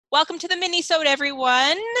Welcome to the mini-sode,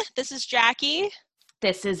 everyone. This is Jackie.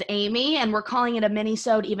 This is Amy, and we're calling it a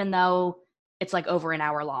mini-sode even though it's like over an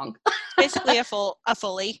hour long. Basically a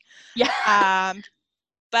fully. Yeah.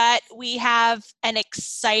 But we have an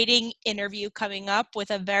exciting interview coming up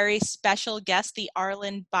with a very special guest, the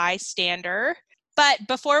Arlen Bystander. But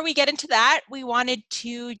before we get into that, we wanted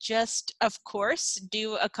to just, of course,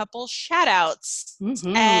 do a couple shout-outs.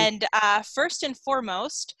 Mm-hmm. And first and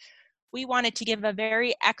foremost, we wanted to give a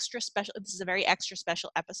very extra special, this is a very extra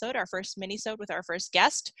special episode, our first mini-sode with our first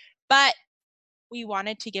guest, but we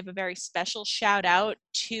wanted to give a very special shout out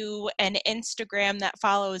to an Instagram that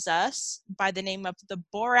follows us by the name of the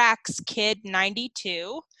Borax Kid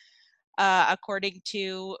 92. According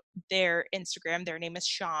to their Instagram, their name is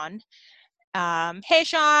Sean. Hey,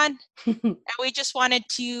 Sean. And we just wanted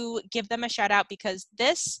to give them a shout out because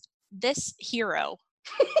this hero,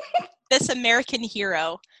 this American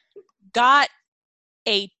hero, got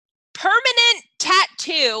a permanent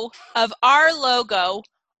tattoo of our logo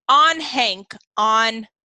on Hank on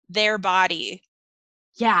their body.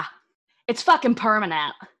 Yeah, it's fucking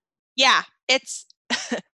permanent. Yeah, it's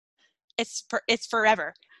it's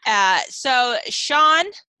forever. So Sean,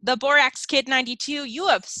 the Borax Kid 92, you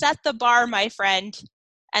have set the bar, my friend,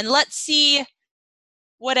 and let's see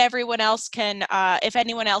what everyone else can, if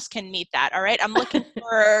anyone else can meet that. All right, I'm looking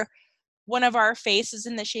for one of our faces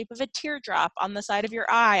in the shape of a teardrop on the side of your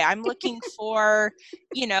eye. I'm looking for,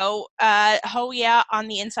 oh yeah, on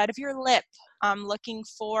the inside of your lip. I'm looking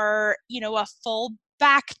for, a full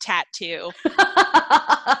back tattoo.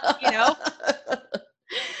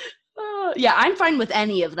 Yeah, I'm fine with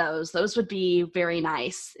any of those. Those would be very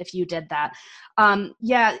nice if you did that.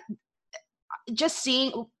 Yeah, just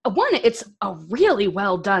seeing one, it's a really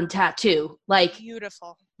well done tattoo. Like,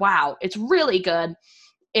 beautiful. Wow, it's really good.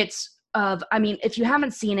 If you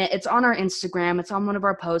haven't seen it, it's on our Instagram. It's on one of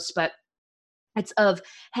our posts, but it's of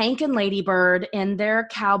Hank and Ladybird in their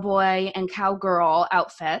cowboy and cowgirl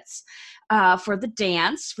outfits for the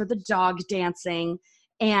dance, for the dog dancing.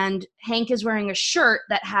 And Hank is wearing a shirt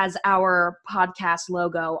that has our podcast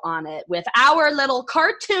logo on it with our little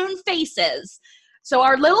cartoon faces. So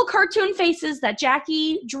our little cartoon faces that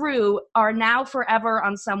Jackie drew are now forever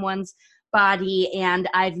on someone's body, and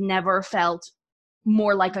I've never felt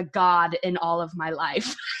more like a god in all of my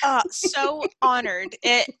life. So honored.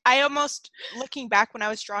 I almost, looking back when I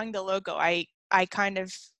was drawing the logo, I kind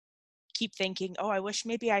of keep thinking, I wish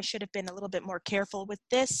maybe I should have been a little bit more careful with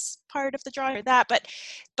this part of the drawing or that,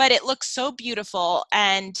 but it looks so beautiful.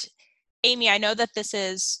 And Amy, I know that this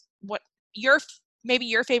is maybe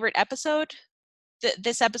your favorite episode,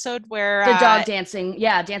 this episode where the dog dancing,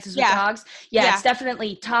 dances with dogs. Yeah, it's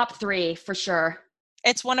definitely top 3 for sure.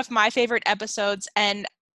 It's one of my favorite episodes, and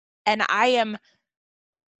I am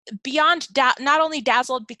beyond not only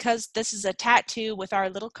dazzled because this is a tattoo with our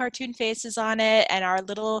little cartoon faces on it and our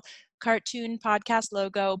little cartoon podcast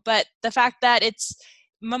logo, but the fact that it's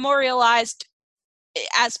memorialized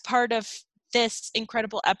as part of this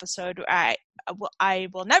incredible episode, I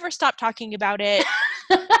will never stop talking about it.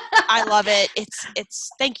 I love it. It's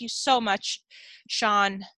thank you so much,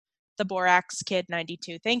 Sean, the Borax Kid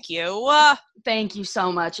 92. Thank you. Thank you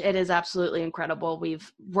so much. It is absolutely incredible.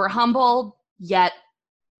 We're humbled, yet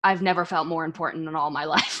I've never felt more important in all my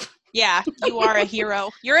life. Yeah, you are a hero.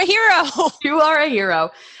 You're a hero. You are a hero.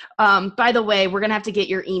 By the way, we're going to have to get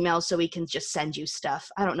your email so we can just send you stuff.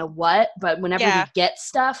 I don't know what, but whenever we get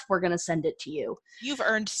stuff, we're going to send it to you. You've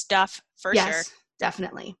earned stuff for sure. Yes,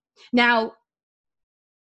 definitely. Now,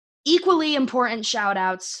 equally important shout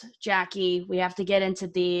outs, Jackie. We have to get into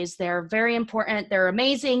these. They're very important. They're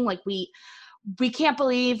amazing. Like we can't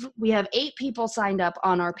believe we have 8 people signed up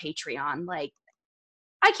on our Patreon. Like,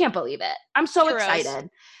 I can't believe it. I'm so excited.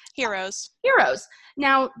 Heroes.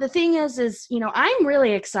 Now, the thing is, I'm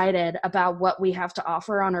really excited about what we have to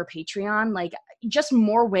offer on our Patreon. Like, just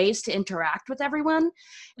more ways to interact with everyone.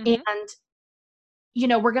 Mm-hmm.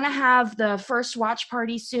 And we're going to have the first watch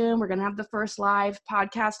party soon. We're going to have the first live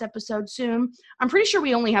podcast episode soon. I'm pretty sure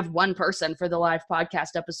we only have one person for the live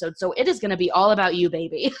podcast episode. So it is going to be all about you,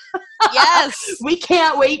 baby. Yes. We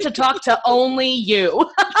can't wait to talk to only you.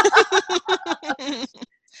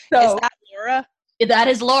 So, is that Laura? That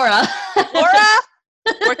is Laura. Laura,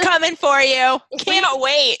 we're coming for you. Can't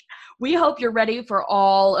wait. We hope you're ready for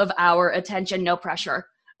all of our attention. No pressure.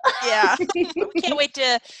 Yeah. Can't wait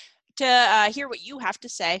to hear what you have to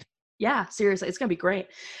say. Yeah, seriously, it's gonna be great.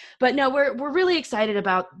 But no, we're really excited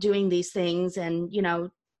about doing these things, and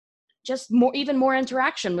just even more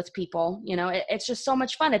interaction with people. It's just so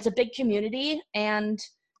much fun. It's a big community, and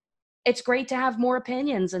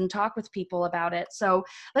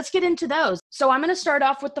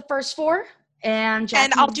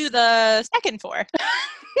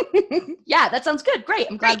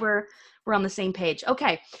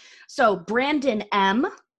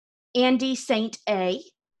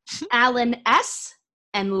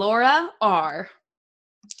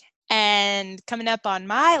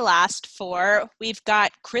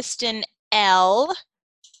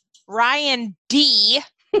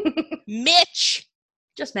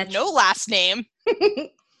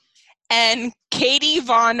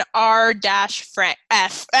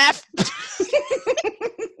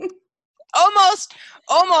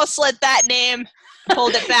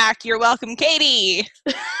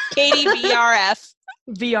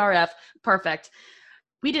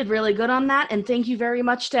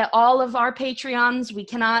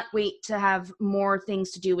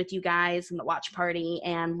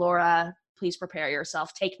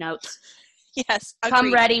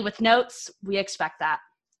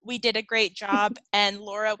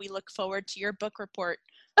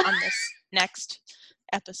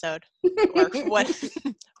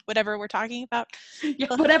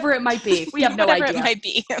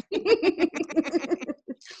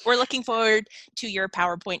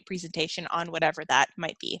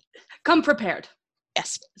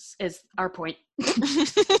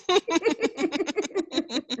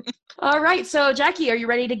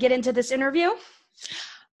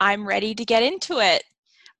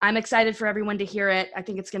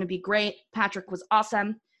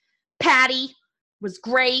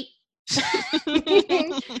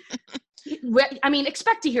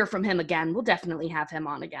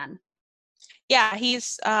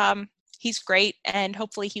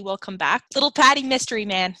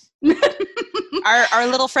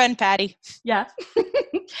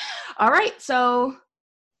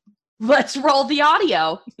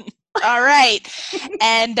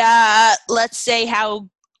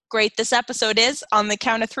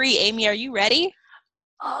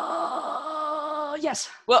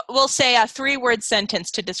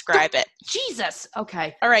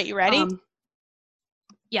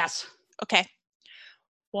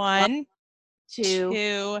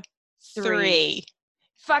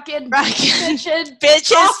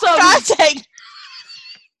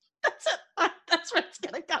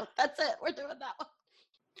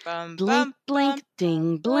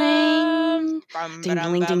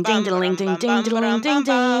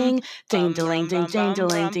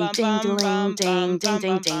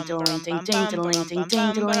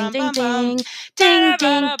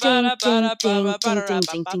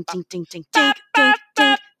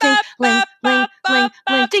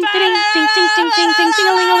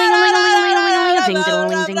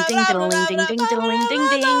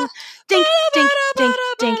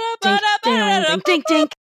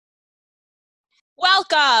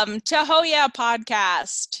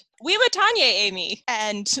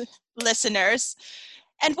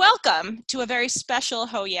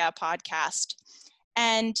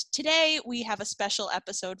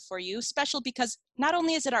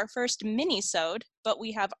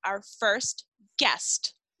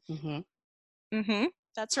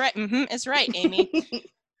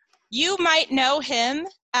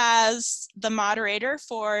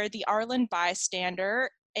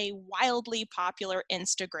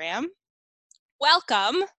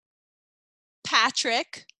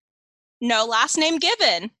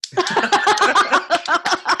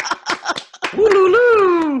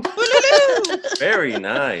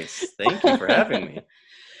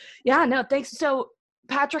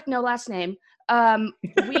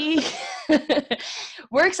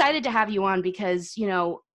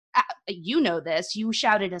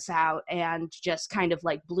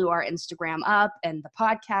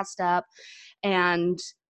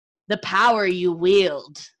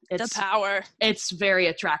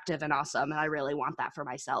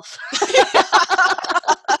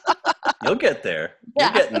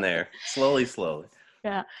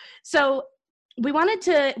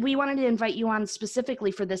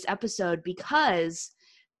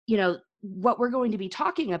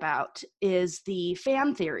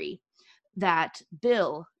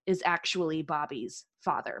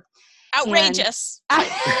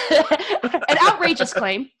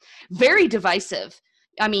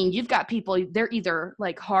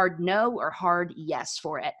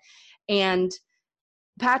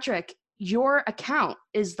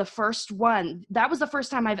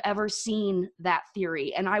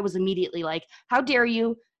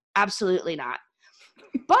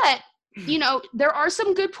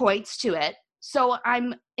So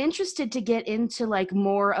I'm interested to get into like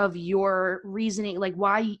more of your reasoning, like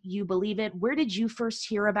why you believe it. Where did you first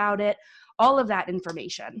hear about it? All of that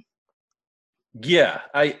information. Yeah,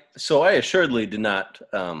 I assuredly did not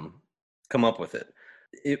come up with it.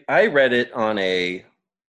 I read it on a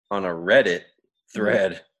Reddit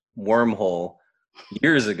thread wormhole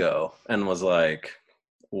years ago and was like,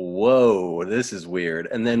 whoa, this is weird.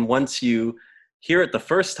 And then once you hear it the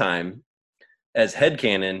first time as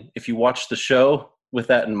headcanon, if you watch the show with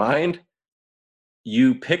that in mind,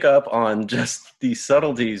 you pick up on just these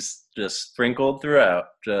subtleties just sprinkled throughout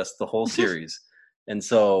just the whole series. And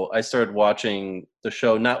so I started watching the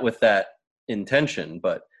show not with that intention,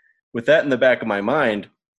 but with that in the back of my mind,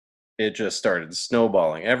 it just started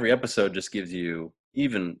snowballing. Every episode just gives you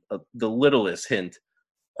even the littlest hint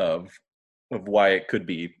of why it could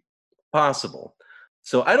be possible.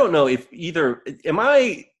 So I don't know if either am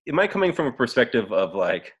I coming from a perspective of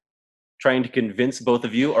like trying to convince both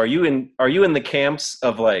of you? Are you in the camps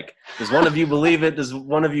of like, does one of you believe it, does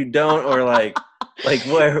one of you don't, or like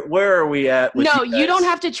where are we at with No, you don't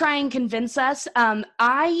have to try and convince us.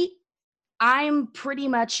 I'm pretty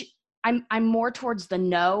much I'm more towards the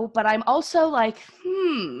no, but I'm also like,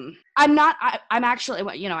 I'm not, I'm actually,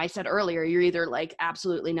 I said earlier, you're either like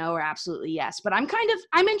absolutely no or absolutely yes, but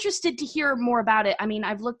I'm interested to hear more about it. I mean,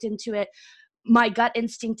 I've looked into it. My gut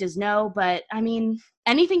instinct is no, but I mean,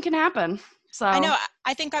 anything can happen. So I know,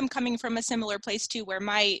 I think I'm coming from a similar place too, where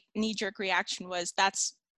my knee-jerk reaction was,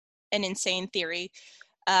 that's an insane theory.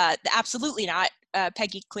 Absolutely not.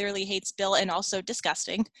 Peggy clearly hates Bill and also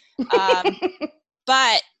disgusting.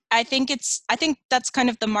 But I think that's kind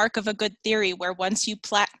of the mark of a good theory, where once you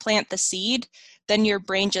plant the seed, then your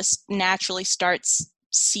brain just naturally starts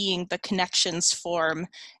seeing the connections form.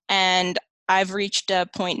 And I've reached a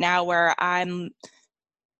point now where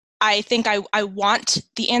I think I want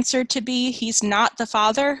the answer to be he's not the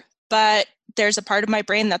father, but there's a part of my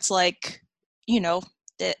brain that's like,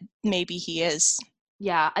 that maybe he is.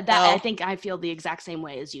 Yeah, I think I feel the exact same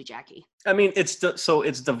way as you, Jackie. I mean, it's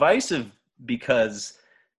divisive because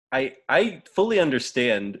I fully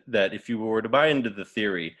understand that if you were to buy into the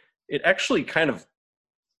theory, it actually kind of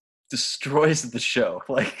destroys the show.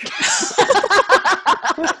 Like,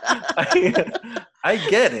 I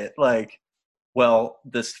get it. Like, well,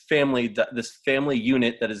 this family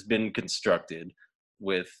unit that has been constructed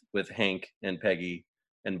with Hank and Peggy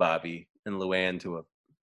and Bobby and Luann to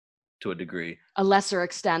a degree, a lesser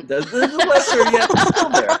extent. The lesser, yet still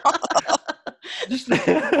there. Just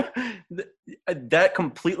that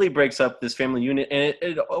completely breaks up this family unit, and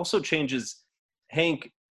it also changes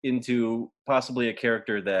Hank into possibly a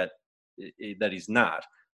character that he's not.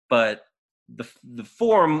 But the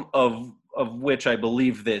form of which I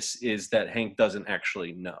believe this is that Hank doesn't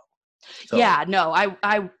actually know. So, yeah, no,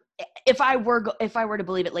 I if I were to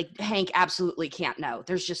believe it, like Hank absolutely can't know.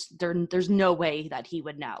 There's no way that he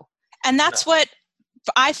would know. And that's what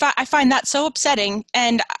I find that so upsetting.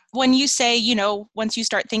 And when you say, once you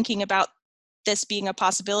start thinking about this being a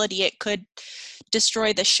possibility, it could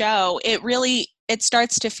destroy the show, it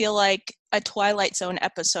starts to feel like a Twilight Zone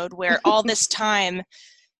episode where all this time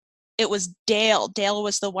it was Dale. Dale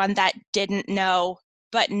was the one that didn't know,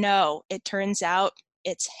 but no, it turns out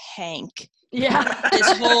it's Hank. Yeah.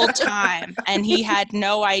 This whole time. And he had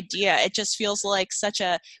no idea. It just feels like such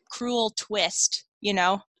a cruel twist,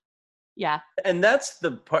 Yeah. And that's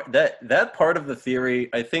the part that part of the theory,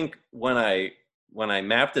 I think when I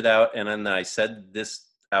mapped it out and then I said this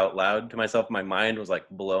out loud to myself, my mind was like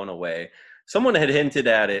blown away. Someone had hinted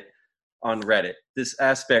at it on Reddit, this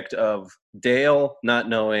aspect of Dale not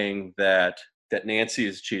knowing that Nancy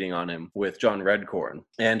is cheating on him with John Redcorn,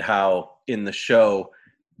 and how in the show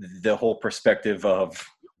the whole perspective of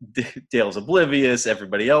Dale's oblivious,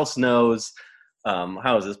 everybody else knows.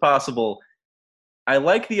 How is this possible? I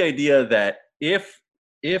like the idea that if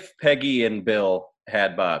Peggy and Bill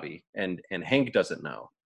had Bobby and Hank doesn't know,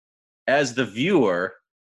 as the viewer,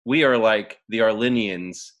 we are like the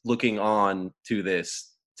Arlenians looking on to this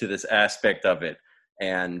aspect of it,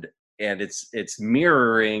 and it's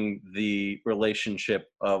mirroring the relationship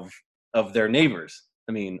of their neighbors.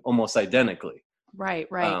 I mean, almost identically. Right.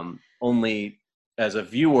 Only as a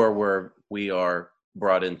viewer, we are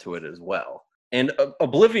brought into it as well. And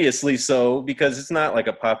obliviously so, because it's not like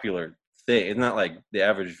a popular thing. It's not like the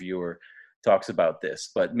average viewer talks about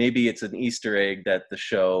this, but maybe it's an Easter egg that the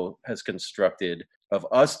show has constructed of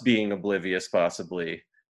us being oblivious, possibly,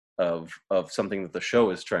 of something that the show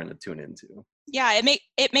is trying to tune into. Yeah,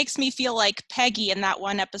 it makes me feel like Peggy in that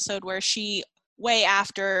one episode where she, way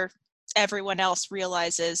after everyone else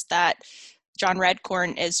realizes that John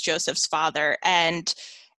Redcorn is Joseph's father, and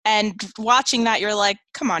And watching that, you're like,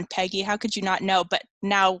 come on, Peggy, how could you not know? But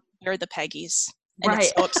now you're the Peggys. And Right.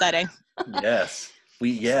 it's so upsetting. Yes.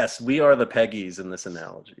 We are the Peggys in this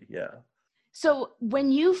analogy. Yeah. So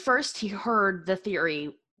when you first heard the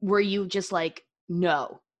theory, were you just like,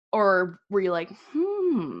 no? Or were you like,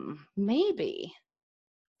 maybe?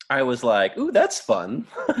 I was like, ooh, that's fun.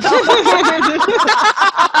 What a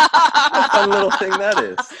fun little thing that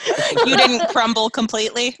is. You didn't crumble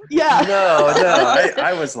completely? Yeah. No.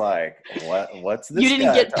 I was like, what's this? You didn't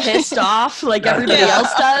guy get talking pissed off like everybody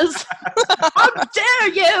else does? How dare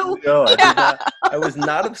you? No, I did not. I was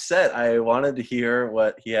not upset. I wanted to hear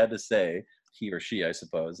what he had to say, he or she, I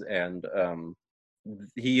suppose. And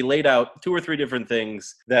he laid out 2 or 3 different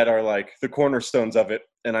things that are like the cornerstones of it.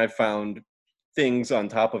 And I found things on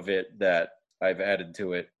top of it that I've added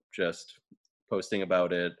to it, just posting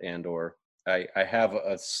about it, and or I have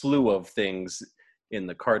a slew of things in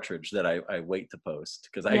the cartridge that I wait to post,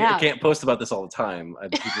 because I can't post about this all the time.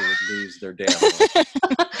 People would lose their damn mind.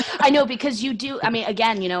 I know, because you do. I mean,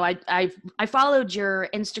 again, I followed your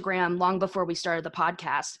Instagram long before we started the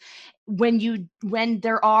podcast. When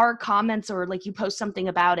there are comments, or like you post something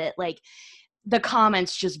about it, like the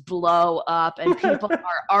comments just blow up and people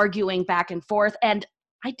are arguing back and forth. And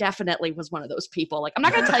I definitely was one of those people. Like, I'm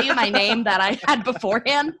not going to tell you my name that I had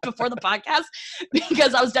beforehand, before the podcast,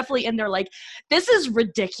 because I was definitely in there like, this is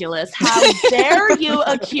ridiculous. How dare you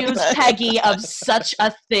accuse Peggy of such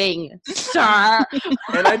a thing, sir?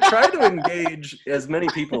 And I try to engage as many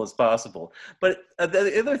people as possible. But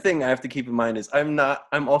the other thing I have to keep in mind is I'm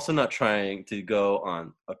also not trying to go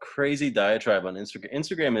on a crazy diatribe on Instagram.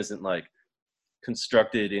 Instagram isn't like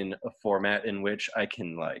constructed in a format in which I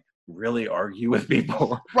can like really argue with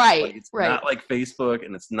people. Right. Like, it's not like Facebook,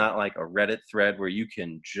 and it's not like a Reddit thread where you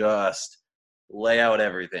can just lay out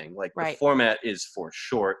everything. Like the format is for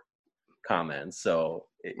short comments. So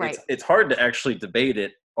it's hard to actually debate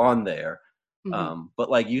it on there. Mm-hmm. But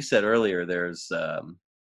like you said earlier, there's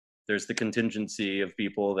the contingency of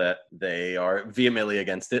people that they are vehemently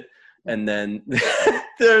against it. And then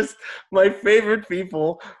there's my favorite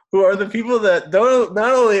people, who are the people that don't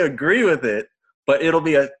not only agree with it, but it'll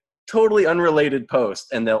be a totally unrelated post,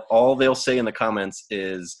 and they'll say in the comments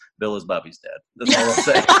is Bill is Bobby's dad. That's all they'll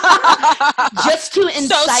say. Just to incite.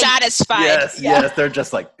 So satisfied. Yes, they're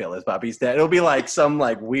just like, Bill is Bobby's dad. It'll be like some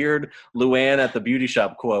like weird Luann at the beauty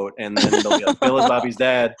shop quote, and then they'll be like, Bill is Bobby's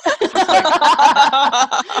dad.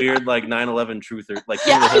 Like, weird like 9/11 truther, like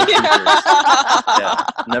truthers. Yeah,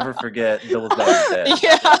 never forget Bill is Bobby's dad.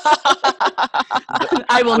 Yeah.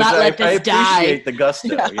 I will not let this die. I appreciate the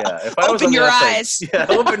gusto. Yeah, if I was open on your the eyes.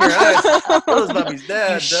 Open your eyes. Bill is Bobby's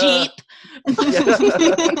dad. Sheep.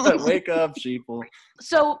 Wake up, sheeple.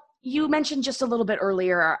 So you mentioned just a little bit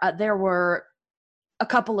earlier, there were a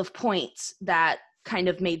couple of points that kind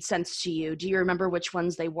of made sense to you. Do you remember which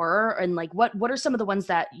ones they were? And like, what are some of the ones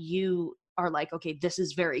that you are like, okay, this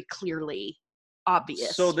is very clearly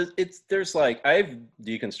obvious? So there's like, I've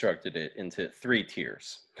deconstructed it into 3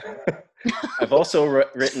 tiers. I've also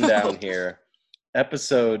written down here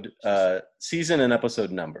season and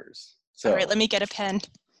episode numbers. So all right, let me get a pen.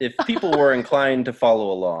 If people were inclined to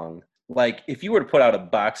follow along, like if you were to put out a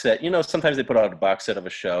box set, sometimes they put out a box set of a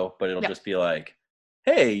show, but it'll just be like,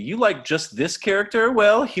 hey, you like just this character?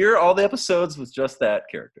 Well, here are all the episodes with just that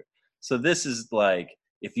character. So this is like,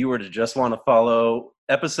 if you were to just want to follow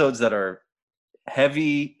episodes that are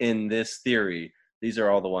heavy in this theory, these are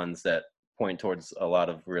all the ones that point towards a lot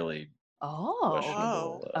of really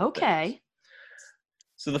questionable okay. things.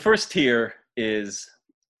 So the first tier is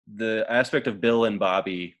the aspect of Bill and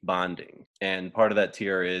Bobby bonding. And part of that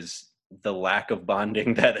tier is the lack of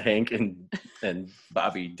bonding that Hank and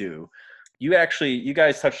Bobby do. You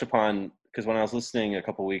guys touched upon, because when I was listening a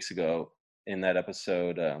couple weeks ago in that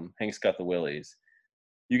episode, Hank's Got the Willies,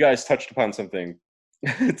 you guys touched upon something.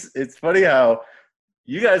 It's funny how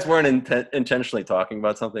you guys weren't intentionally talking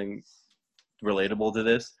about something relatable to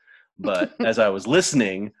this, but as I was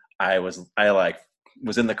listening, I was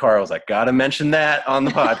in the car. I was like, gotta mention that on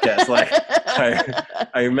the podcast. Like,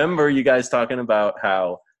 I remember you guys talking about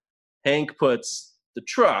how Hank puts the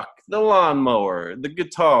truck, the lawnmower, the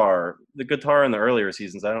guitar in the earlier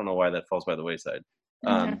seasons. I don't know why that falls by the wayside.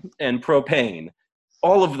 And propane.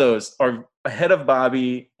 All of those are ahead of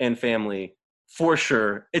Bobby and family for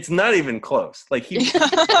sure. It's not even close. Like he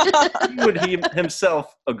would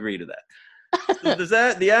himself agree to that. So does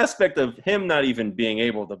the aspect of him not even being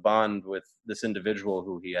able to bond with this individual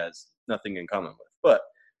who he has nothing in common with, but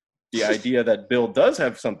the idea that Bill does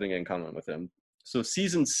have something in common with him. So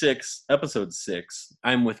season 6, episode 6,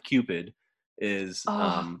 I'm with Cupid, is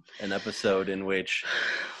Oh. an episode in which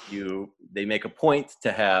they make a point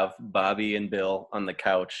to have Bobby and Bill on the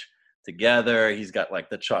couch together. He's got like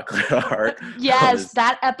the chocolate heart. Yes,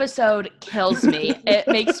 that episode kills me. It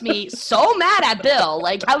makes me so mad at Bill.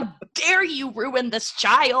 Like, how dare you ruin this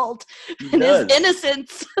child and his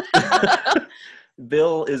innocence?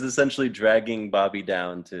 Bill is essentially dragging Bobby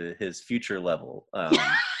down to his future level.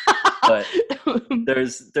 But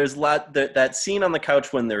there's that scene on the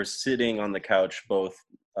couch when they're sitting on the couch, both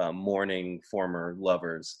mourning former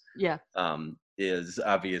lovers. Yeah. Is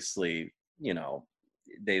obviously,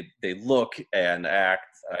 they look and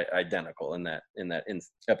act identical in that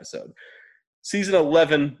episode. Season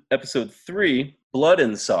 11, episode 3, Blood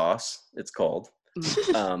and Sauce, it's called,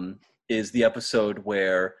 is the episode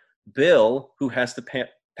where Bill, who has to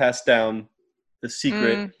pass down the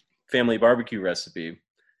secret family barbecue recipe,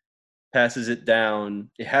 passes it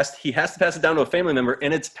down. He has to pass it down to a family member,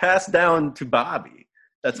 and it's passed down to Bobby.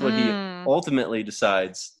 That's what he ultimately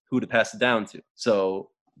decides who to pass it down to. So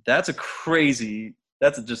that's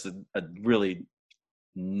just a really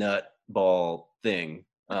nutball thing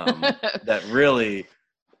that really,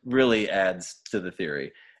 really adds to the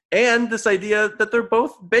theory. And this idea that they're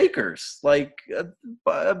both bakers. Like,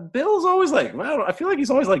 Bill's always like, I feel like he's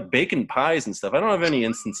always like baking pies and stuff. I don't have any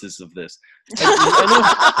instances of this.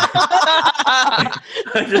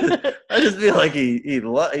 I just feel like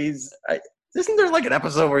isn't there like an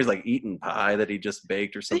episode where he's like eating pie that he just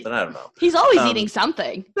baked or something? I don't know. He's always eating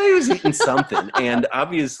something. He was eating something. And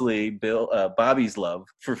obviously Bobby's love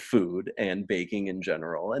for food and baking in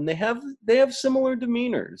general. And they have similar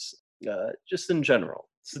demeanors, just in general.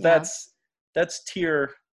 So that's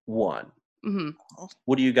tier 1. Mm-hmm.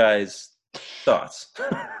 What do you guys thoughts?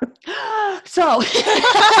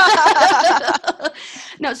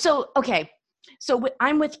 Okay. So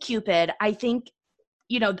I'm with Cupid. I think,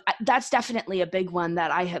 that's definitely a big one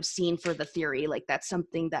that I have seen for the theory. Like, that's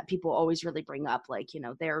something that people always really bring up. Like,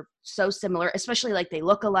 they're so similar, especially like they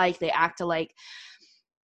look alike, they act alike.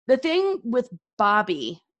 The thing with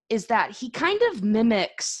Bobby is that he kind of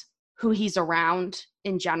mimics who he's around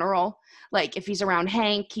in general. Like, if he's around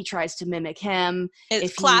Hank, he tries to mimic him.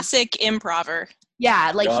 It's classic improver.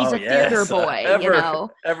 Yeah, like he's a theater boy,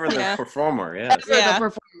 Ever the performer, yes. The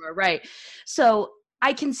performer, right. So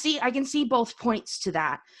I can see both points to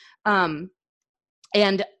that. And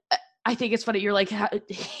I think it's funny, you're like,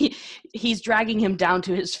 he's dragging him down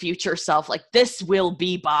to his future self, like, this will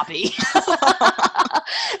be Bobby.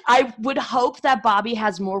 I would hope that Bobby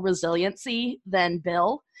has more resiliency than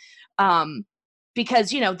Bill. Because,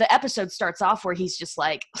 the episode starts off where he's just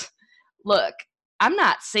like, look, I'm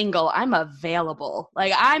not single, I'm available.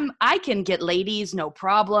 Like, I can get ladies, no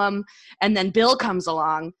problem. And then Bill comes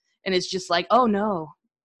along and is just like, oh no,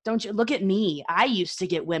 don't you look at me. I used to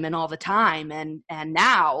get women all the time. And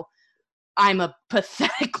now I'm a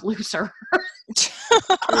pathetic loser.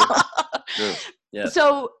 True. Yes.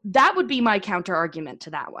 So that would be my counter argument to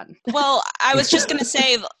that one. Well, I was just going to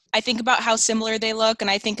say, I think about how similar they look,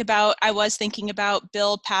 and I was thinking about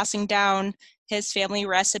Bill passing down his family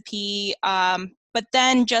recipe, but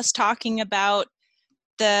then just talking about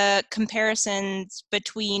the comparisons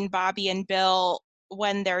between Bobby and Bill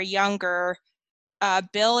when they're younger.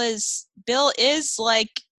 Bill is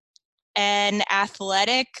like an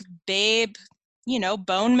athletic babe,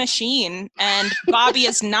 bone machine, and Bobby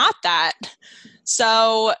is not that.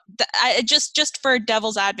 So just for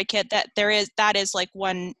devil's advocate, that is like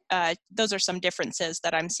one. Those are some differences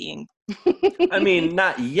that I'm seeing. I mean,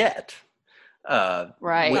 not yet.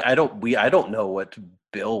 Right. I don't know what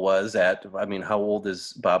Bill was at. I mean, how old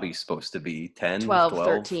is Bobby supposed to be? 10, 12,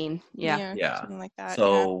 13. Yeah. Something like that.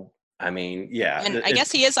 So, yeah. I mean, yeah. And I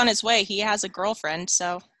guess he is on his way. He has a girlfriend,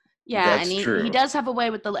 so. Yeah, and he does have a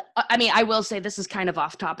way with I mean, I will say this is kind of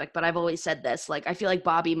off topic, but I've always said this. Like, I feel like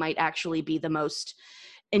Bobby might actually be the most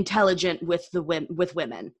intelligent with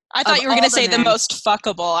women. I thought you were going to say the most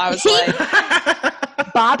fuckable. I was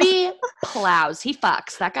like, Bobby plows. He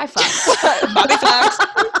fucks. That guy fucks. Bobby fucks.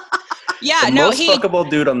 Yeah, the most fuckable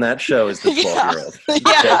dude on that show is the 12-year-old.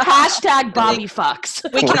 Yeah. Hashtag Bobby fucks.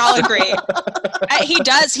 We can all agree. He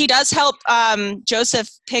does help Joseph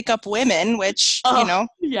pick up women, which,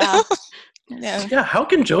 Yeah. Yeah, how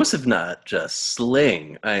can Joseph not just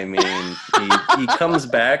sling? I mean, he comes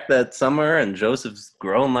back that summer and Joseph's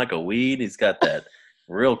grown like a weed. He's got that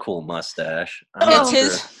real cool mustache.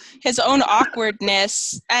 It's his own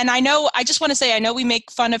awkwardness. And I just want to say, I know we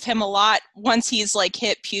make fun of him a lot once he's like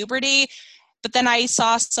hit puberty, but then I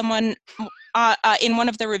saw someone in one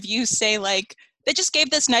of the reviews say like, They just gave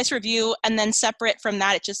this nice review, and then separate from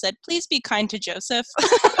that, it just said, "Please be kind to Joseph."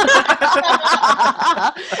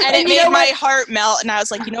 And it made my heart melt, and I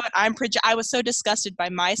was like, you know what? I was so disgusted by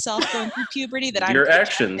myself going through puberty that Your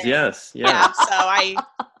actions, yes. Yeah. So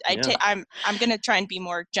I'm gonna try and be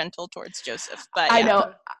more gentle towards Joseph. But I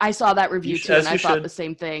know. I saw that review too, and I thought should. the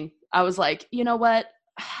same thing. I was like, you know what?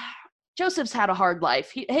 Joseph's had a hard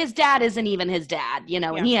life. His dad isn't even his dad,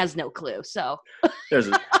 and he has no clue. So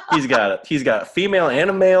he's got a female and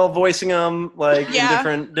a male voicing him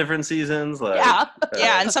in different seasons.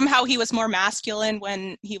 And somehow he was more masculine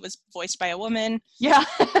when he was voiced by a woman. Yeah.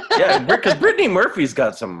 Because Brittany Murphy's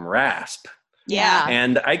got some rasp. Yeah.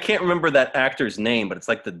 And I can't remember that actor's name, but it's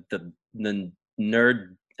like the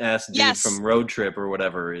nerd ass dude from Road Trip or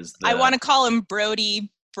whatever is. I want to call him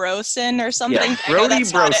Brody Brosen or something. Yeah, Brody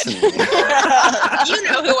Brosen. You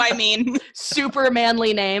know who I mean. Super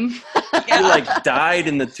manly name. He died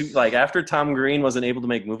in the after Tom Green wasn't able to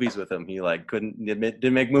make movies with him. He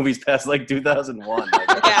didn't make movies past 2001.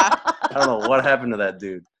 I don't know what happened to that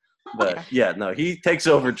dude. But he takes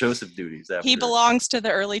over Joseph duties after. He belongs to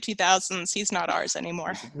the early 2000s. He's not ours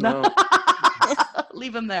anymore. No.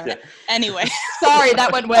 Leave him there. Yeah. Anyway. Sorry,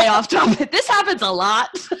 that went way off topic. This happens a lot.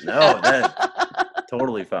 No, that's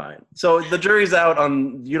totally fine. So the jury's out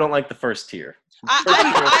on you don't like the first tier. I like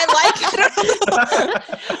it.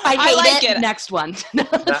 I like it. Next one.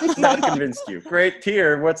 not convinced you. Great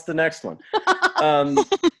tier. What's the next one?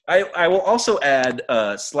 I will also add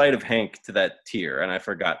Sleight of Hank to that tier, and I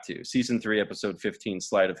forgot to. Season 3, episode 15,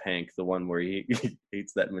 Sleight of Hank, the one where he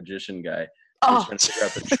hates that magician guy. Oh, trying to figure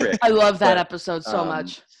out the trick. I love that episode so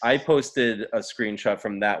much. I posted a screenshot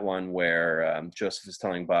from that one where Joseph is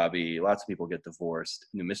telling Bobby, lots of people get divorced.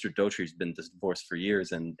 Mr. Daughtry's been divorced for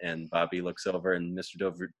years, and Bobby looks over, and Mr.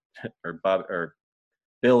 Dover or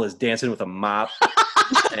Bill is dancing with a mop,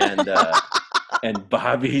 and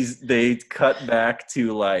they cut back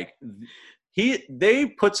to they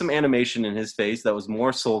put some animation in his face that was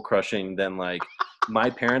more soul crushing than my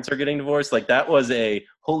parents are getting divorced. That was a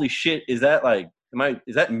holy shit. Is that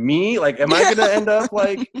is that me? Am I gonna end up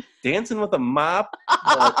dancing with a mop?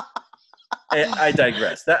 But I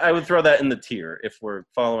digress. I would throw that in the tier if we're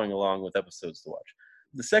following along with episodes to watch.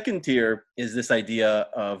 The second tier is this idea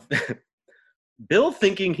of Bill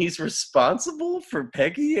thinking he's responsible for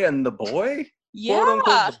Peggy and the boy. Yeah. Quote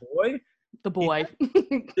unquote, the boy.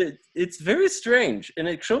 It's very strange, and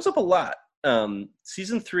it shows up a lot.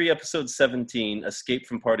 Season 3, episode 17, Escape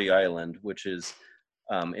from Party Island, which is,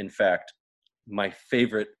 in fact, my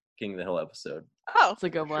favorite King of the Hill episode. Oh, it's a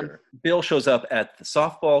good one. Sure. Bill shows up at the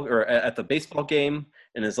softball or at the baseball game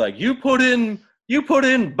and is like, "You put in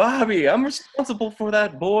Bobby. I'm responsible for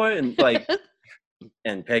that boy." And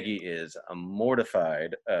and Peggy is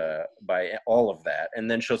mortified by all of that, and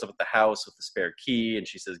then shows up at the house with the spare key, and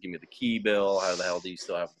she says, "Give me the key, Bill. How the hell do you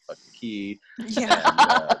still have the fucking key?"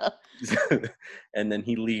 Yeah. And then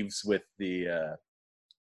he leaves with and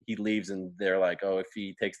they're like, "Oh, if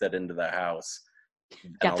he takes that into the house,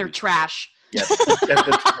 get their trash." Yes,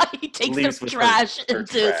 he takes their trash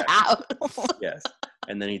into his house. Yes,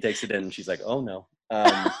 and then he takes it in, and she's like, "Oh no."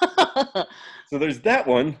 So there's that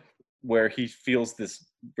one where he feels this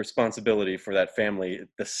responsibility for that family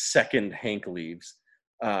the second Hank leaves.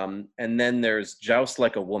 And then there's Joust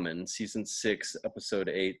Like a Woman, season 6, episode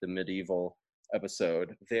 8, the medieval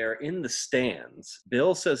episode. They're in the stands.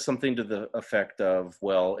 Bill says something to the effect of,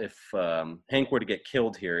 well, if Hank were to get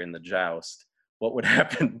killed here in the joust, what would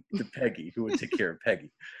happen to Peggy? Who would take care of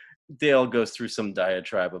Peggy? Dale goes through some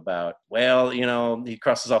diatribe about, well, he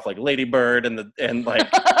crosses off Lady Bird and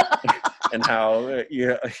and how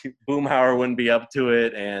Boomhauer wouldn't be up to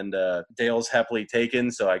it, and Dale's happily taken,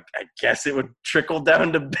 so I guess it would trickle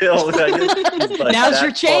down to Bill. Now's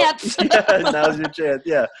your chance. Yeah, now's your chance.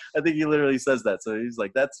 Yeah, I think he literally says that. So he's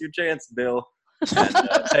like, "That's your chance, Bill." And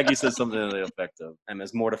Peggy says something to the effect of, "I'm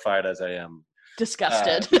as mortified as I am."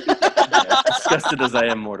 Disgusted. Disgusted as I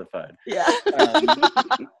am mortified. Yeah.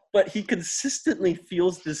 But he consistently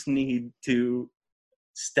feels this need to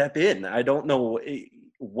step in. I don't know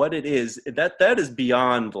what it is. That is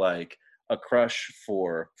beyond a crush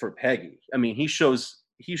for Peggy. I mean, he shows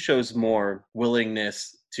more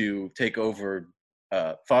willingness to take over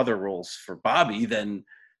father roles for Bobby than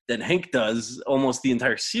Hank does almost the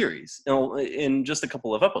entire series in just a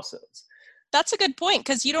couple of episodes. That's a good point,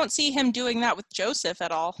 because you don't see him doing that with Joseph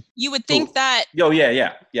at all. You would think that. Oh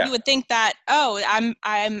yeah. You would think that. Oh,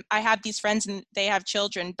 I have these friends and they have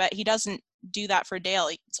children, but he doesn't do that for Dale.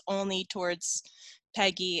 It's only towards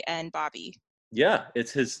Peggy and Bobby. Yeah,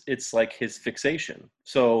 it's his fixation.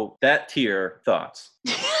 So that tier, thoughts.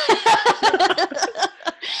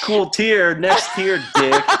 Cool tier. Next tier,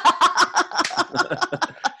 dick.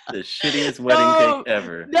 The shittiest wedding cake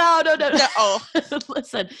ever. No. Oh,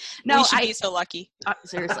 Listen. No, we should be so lucky.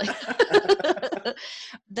 Seriously.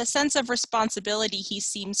 The sense of responsibility he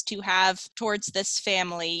seems to have towards this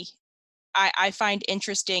family, I find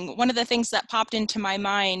interesting. One of the things that popped into my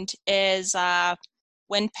mind is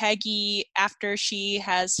when Peggy, after she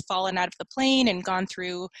has fallen out of the plane and gone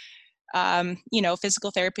through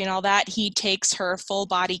physical therapy and all that, he takes her full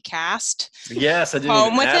body cast. Yes, I didn't home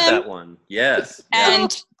even with add him. that one. Yes.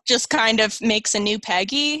 And just kind of makes a new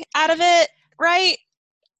Peggy out of it, right?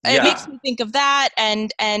 Yeah. It makes me think of that,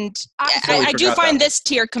 and I do find this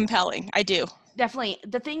tier compelling. I do. Definitely.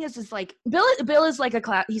 The thing is like Bill is like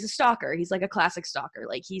he's a stalker. He's like a classic stalker.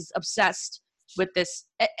 Like he's obsessed with this,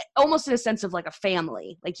 almost in a sense of like a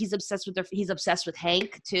family. Like he's obsessed with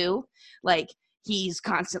Hank too. Like he's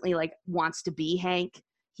constantly like wants to be Hank.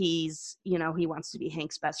 He wants to be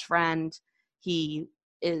Hank's best friend. He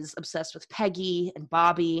is obsessed with Peggy and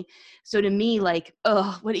Bobby. So to me, like,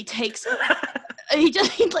 when he takes he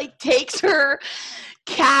takes her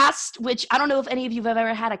cast, which I don't know if any of you have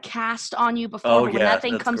ever had a cast on you before, but when that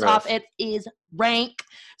thing comes off, it is rank.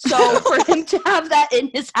 So for him to have that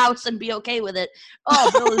in his house and be okay with it,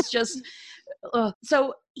 Bill is just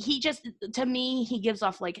so he just, to me, he gives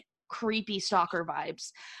off like creepy stalker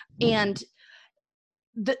vibes. And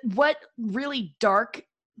what really dark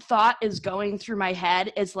thought is going through my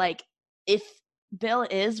head is like, if Bill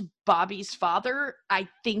is Bobby's father, I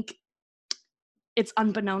think it's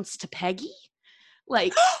unbeknownst to Peggy.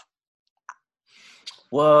 Like,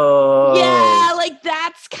 whoa. Yeah, like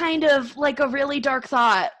that's kind of like a really dark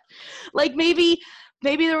thought. Like maybe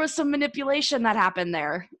there was some manipulation that happened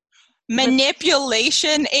there.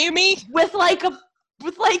 Manipulation, Amy? With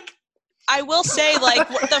I will say, like,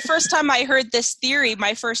 the first time I heard this theory,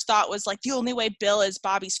 my first thought was, like, the only way Bill is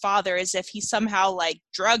Bobby's father is if he somehow, like,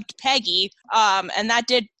 drugged Peggy. And that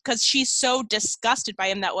did, because she's so disgusted by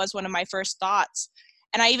him, that was one of my first thoughts.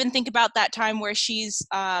 And I even think about that time where she's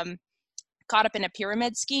caught up in a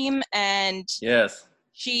pyramid scheme, and yes,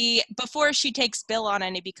 before she takes Bill on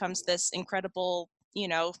and he becomes this incredible,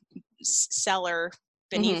 seller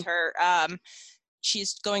beneath her,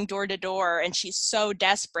 she's going door to door and she's so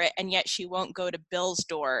desperate, and yet she won't go to Bill's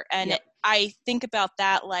door. And I think about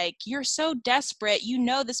that, like, you're so desperate,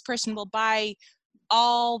 this person will buy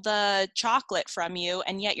all the chocolate from you,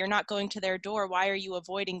 and yet you're not going to their door. Why are you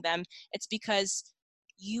avoiding them? It's because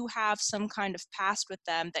you have some kind of past with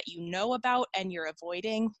them that you know about and you're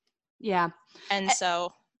avoiding. Yeah. And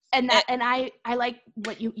so I like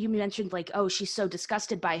what you mentioned, like, oh, she's so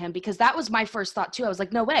disgusted by him, because that was my first thought too. I was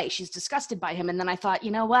like, no way, she's disgusted by him. And then I thought,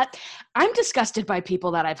 you know what? I'm disgusted by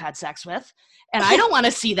people that I've had sex with, and I don't want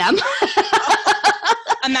to see them.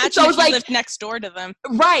 Imagine if you lived next door to them.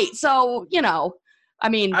 Right. So, I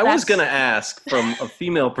mean, I was going to ask from a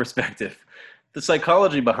female perspective, the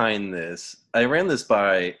psychology behind this. I ran this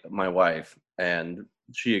by my wife and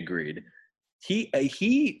she agreed.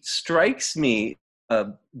 He strikes me,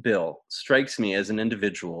 Bill strikes me as an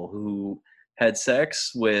individual who had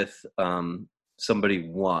sex with somebody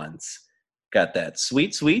once, got that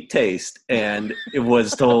sweet, sweet taste, and it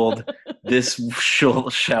was told, this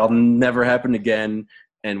shall never happen again,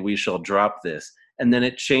 and we shall drop this. And then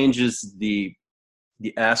it changes the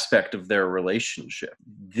aspect of their relationship.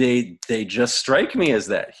 They just strike me as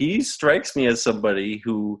that. He strikes me as somebody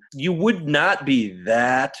who you would not be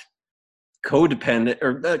that codependent,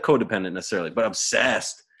 or not codependent necessarily, but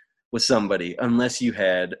obsessed with somebody unless you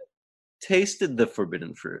had tasted the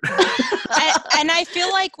forbidden fruit. And I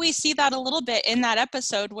feel like we see that a little bit in that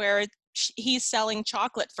episode where he's selling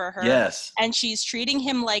chocolate for her. Yes. And she's treating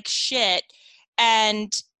him like shit.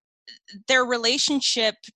 And their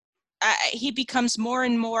relationship, he becomes more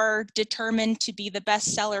and more determined to be the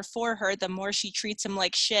best seller for her the more she treats him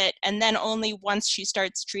like shit. And then only once she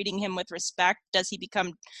starts treating him with respect does he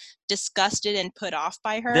become disgusted and put off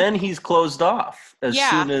by her. Then he's closed off as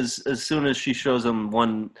soon as she shows him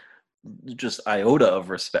one just iota of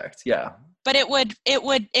respect. Yeah. But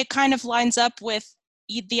it kind of lines up with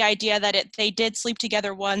the idea that they did sleep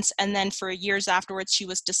together once, and then for years afterwards she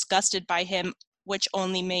was disgusted by him, which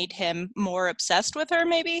only made him more obsessed with her,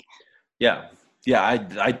 maybe. Yeah.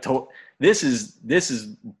 This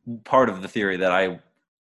is part of the theory that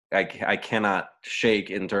I cannot shake,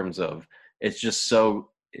 in terms of, it's just so,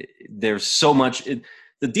 there's so much. The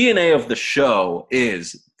DNA of the show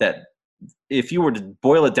is that if you were to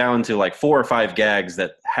boil it down to like 4 or 5 gags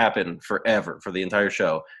that happen forever for the entire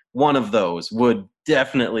show, one of those would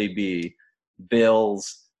definitely be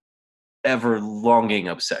Bill's ever longing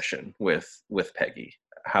obsession with Peggy.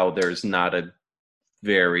 How there's not a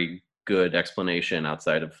very good explanation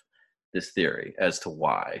outside of this theory as to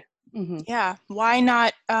why. Mm-hmm. Yeah. Why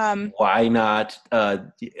not Why not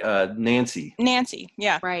Nancy Nancy?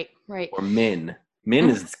 Yeah. Right. or Min? Min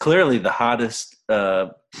is clearly the hottest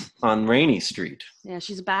on Rainy Street. Yeah,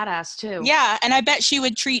 she's a badass too. Yeah, and I bet she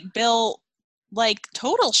would treat Bill like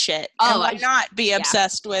total shit. Oh, and why not be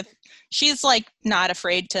obsessed with? She's like not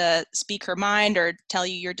afraid to speak her mind or tell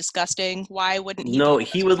you you're disgusting. Why wouldn't he? No,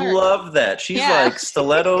 he would love that. She's like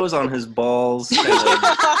stilettos on his balls, kind of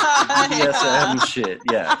BDSM shit.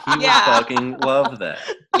 Yeah, he would fucking love that.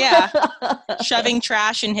 Yeah, shoving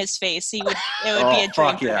trash in his face. It would be a dream.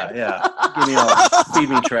 Fuck yeah. Give me all, feed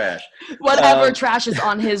me trash. Whatever trash is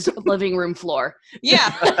on his living room floor.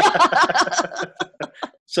 Yeah.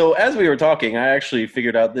 So as we were talking, I actually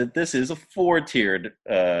figured out that this is a 4-tiered.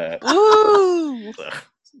 Ooh.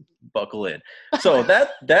 Buckle in. So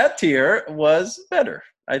that tier was better.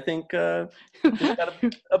 I think we got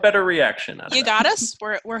a better reaction out of You got us.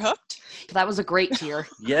 We're hooked. That was a great tier.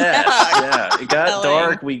 Yes, yeah. It got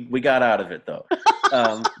dark. We got out of it though.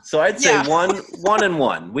 So I'd say one and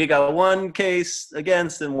one. We got one case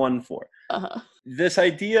against and one for. Uh-huh. This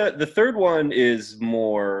idea, the third one is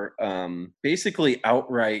more basically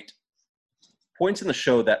outright points in the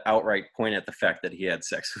show that outright point at the fact that he had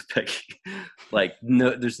sex with Peggy. Like,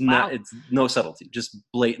 no, there's not, it's no subtlety, just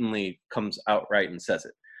blatantly comes outright and says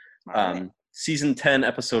it. Right. Season 10,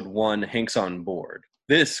 episode 1, Hank's on board.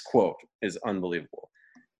 This quote is unbelievable.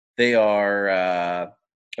 They are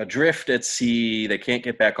adrift at sea. They can't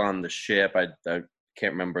get back on the ship. I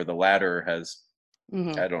can't remember. The ladder has,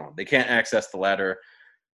 I don't know. They can't access the ladder.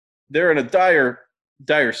 They're in a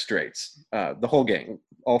dire straits. The whole gang,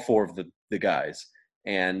 all 4 of the guys.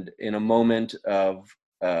 And in a moment of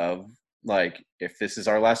like, if this is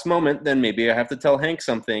our last moment, then maybe I have to tell Hank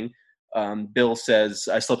something. Bill says,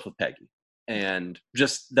 I slept with Peggy. And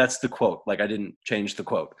just, that's the quote. Like, I didn't change the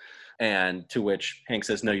quote. And to which Hank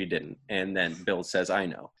says, no, you didn't. And then Bill says, I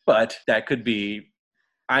know. But that could be,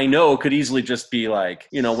 I know could easily just be like,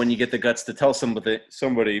 you know, when you get the guts to tell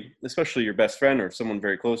somebody, especially your best friend or someone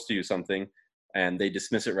very close to you, something, and they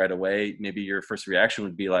dismiss it right away, maybe your first reaction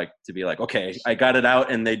would be like, okay, I got it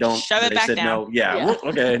out, and they don't, shove it back said down. No, yeah.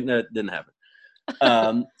 Okay, no, it didn't happen.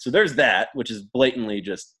 So there's that, which is blatantly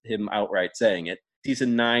just him outright saying it.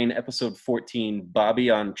 Season 9, episode 14,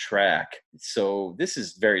 Bobby on Track. So this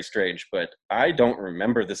is very strange, but I don't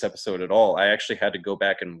remember this episode at all. I actually had to go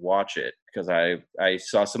back and watch it because I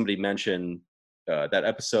saw somebody mention that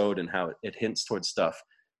episode and how it hints towards stuff.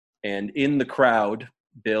 And in the crowd,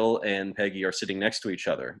 Bill and Peggy are sitting next to each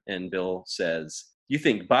other. And Bill says, you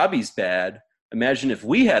think Bobby's bad? Imagine if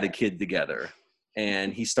we had a kid together.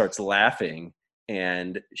 And he starts laughing.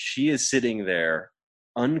 And she is sitting there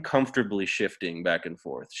uncomfortably shifting back and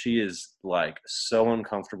forth. She is like so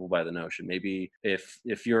uncomfortable by the notion. Maybe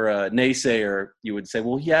if you're a naysayer, you would say,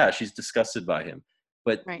 well, yeah, she's disgusted by him.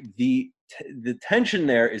 But the tension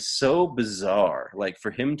there is so bizarre. Like,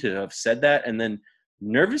 for him to have said that and then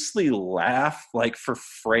nervously laugh, like, for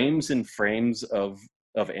frames and frames of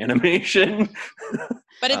animation.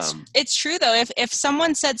 But it's true though. If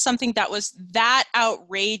someone said something that was that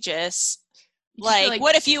outrageous, like,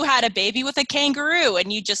 what if you had a baby with a kangaroo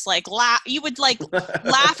and you just like laugh? You would like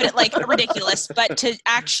laugh at it like ridiculous, but to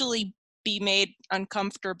actually be made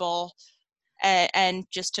uncomfortable and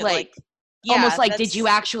just to like almost like, did you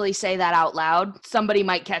actually say that out loud? Somebody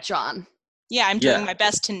might catch on. Yeah, I'm doing my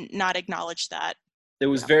best to not acknowledge that. It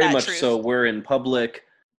was very much truth. So we're in public.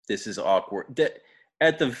 This is awkward.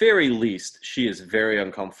 At the very least, she is very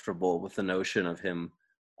uncomfortable with the notion of him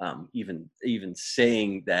even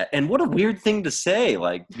saying that. And what a weird thing to say,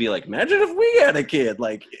 like, to be like, imagine if we had a kid.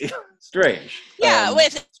 Like, strange. Yeah,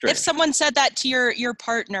 if someone said that to your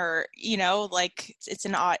partner, you know, like, it's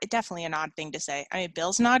definitely an odd thing to say. I mean,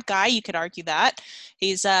 Bill's an odd guy. You could argue that.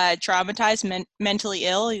 He's traumatized, mentally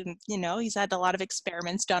ill. You know, he's had a lot of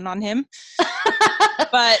experiments done on him.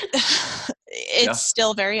 But it's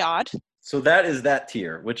still very odd. So that is that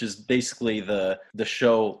tier, which is basically the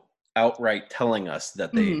show outright telling us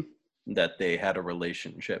that they had a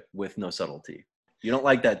relationship with no subtlety. You don't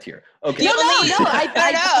like that tier. Okay. No,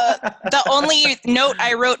 I know. The only note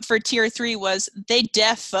I wrote for tier 3 was they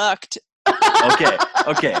def fucked. Okay.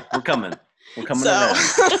 We're coming around.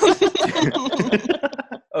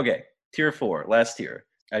 Okay. Tier 4, last tier.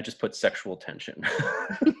 I just put sexual tension.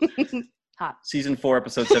 Hot. Season 4,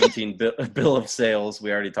 episode 17, Bill of Sales.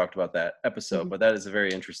 We already talked about that episode, but that is a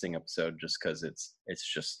very interesting episode just because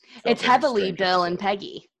it's heavily Bill and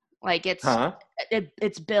Peggy. Like it's Huh?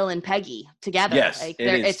 it's Bill and Peggy together. Yes, Like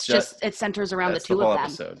it is it's just it centers around the that's two whole of them,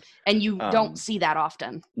 episode. and you don't see that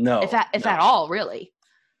often, No, if no. at all, really.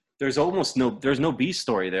 There's no B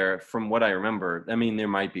story there from what I remember. I mean, there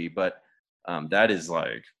might be, but that is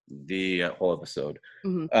like the whole episode.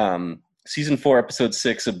 Mhm. Season 4, episode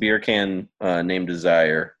 6, A Beer Can Named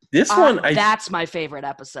Desire. This one, that's my favorite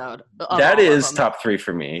episode. That is top 3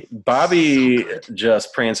 for me. Bobby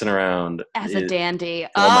just prancing around as a dandy.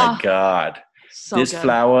 Oh my God. So this good.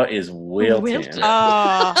 flower is wilting. Oh,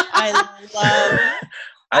 I love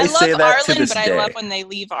I say that Arlen, to this but day. I love when they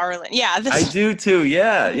leave Arlen. Yeah, I do too.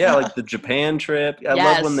 Yeah, like the Japan trip. I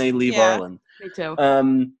love when they leave Arlen. Me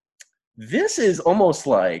too. This is almost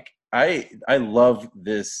like I love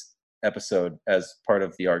this episode as part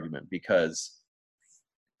of the argument because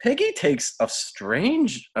Peggy takes a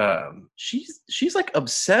strange. She's like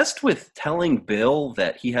obsessed with telling Bill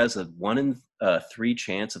that he has a 1 in 3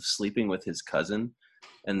 chance of sleeping with his cousin,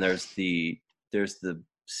 and there's the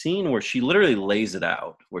scene where she literally lays it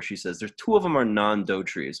out, where she says there's 2 of them are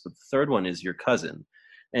non-Dotries, but the 3rd one is your cousin,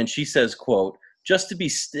 and she says, "quote Just to be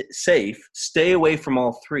safe, stay away from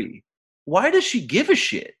all 3." Why does she give a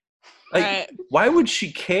shit? Like, right. Why would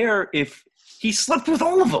she care if he slept with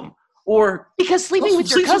all of them? Or because sleeping with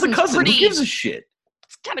your cousin, who gives a shit?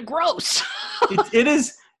 It's kind of gross. it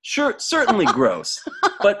is certainly gross.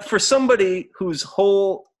 But for somebody whose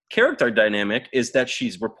whole character dynamic is that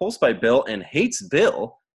she's repulsed by Bill and hates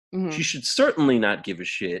Bill, Mhm. she should certainly not give a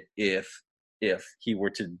shit if he were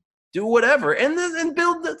to do whatever. And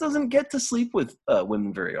Bill doesn't get to sleep with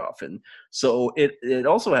women very often. So it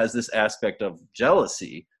also has this aspect of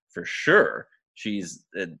jealousy for sure.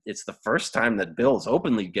 It's the first time that Bill's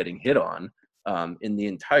openly getting hit on in the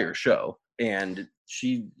entire show, and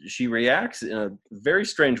she reacts in a very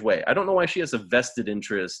strange way. I don't know why she has a vested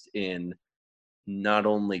interest in not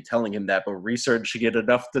only telling him that, but researching it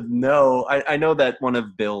enough to know. I know that one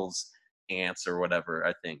of Bill's aunts or whatever,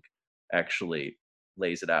 I think, actually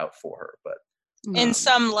lays it out for her, but in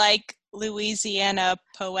some like Louisiana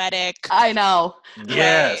poetic. I know.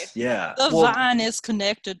 Yes, yeah. The vine is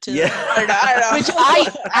connected to. Yeah. Which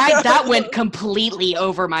I that went completely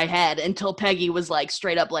over my head until Peggy was like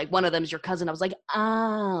straight up like, one of them's your cousin. I was like,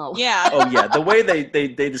 oh. Yeah. Oh yeah, the way they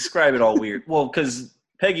describe it all weird. Well, because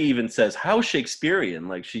Peggy even says, "How Shakespearean?"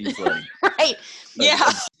 Like she's like, right.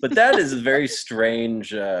 Yeah. But that is a very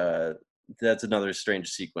strange. That's another strange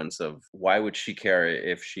sequence of why would she care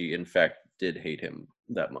if she in fact did hate him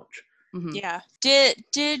that much. Mm-hmm. Yeah.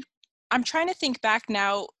 Did I'm trying to think back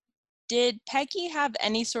now. Did Peggy have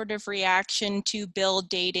any sort of reaction to Bill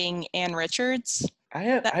dating Ann Richards?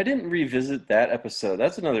 I didn't revisit that episode.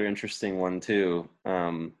 That's another interesting one too.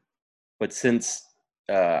 But since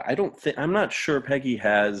I'm not sure Peggy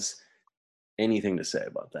has anything to say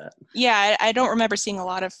about that. Yeah, I don't remember seeing a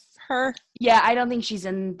lot of her. Yeah, I don't think she's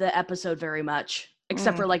in the episode very much.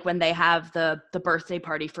 Except for like when they have the birthday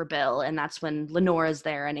party for Bill, and that's when Lenora's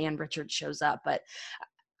there and Ann Richards shows up. But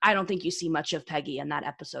I don't think you see much of Peggy in that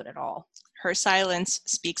episode at all. Her silence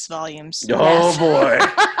speaks volumes. Oh boy,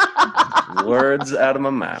 words out of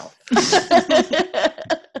my mouth.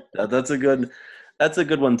 That's a good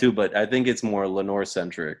one too. But I think it's more Lenore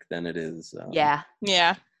centric than it is. Yeah.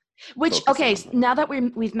 Which, okay, now that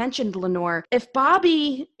we've mentioned Lenore, if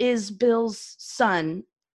Bobby is Bill's son,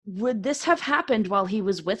 would this have happened while he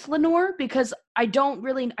was with Lenore? Because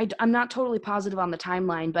I'm not totally positive on the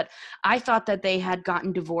timeline, but I thought that they had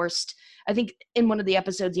gotten divorced. I think in one of the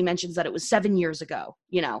episodes he mentions that it was 7 years ago,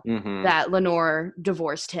 that Lenore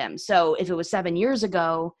divorced him. So if it was 7 years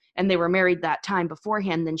ago and they were married that time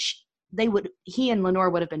beforehand, then he and Lenore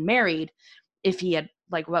would have been married if he had,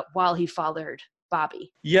 while he fathered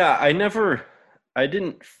Bobby. Yeah, I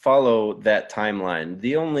didn't follow that timeline.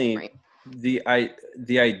 The only... Right. The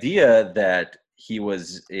idea that he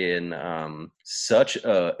was in such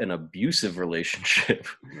an abusive relationship,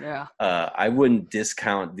 I wouldn't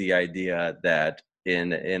discount the idea that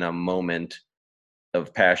in a moment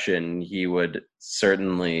of passion he would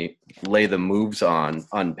certainly lay the moves on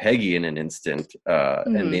Peggy in an instant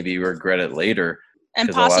and maybe regret it later.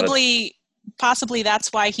 And possibly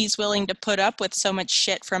that's why he's willing to put up with so much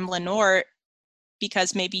shit from Lenore.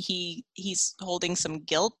 Because maybe he's holding some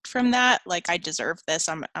guilt from that. Like, I deserve this.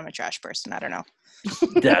 I'm a trash person. I don't know.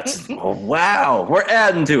 Wow. We're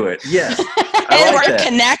adding to it. Yes. And we're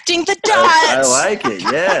connecting the dots. I like it.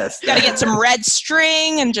 Yes. Got to get some red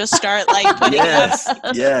string and just start putting up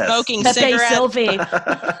smoking cigarettes. Sylvie.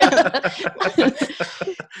 But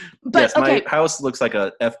yes, my house looks like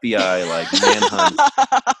a FBI manhunt.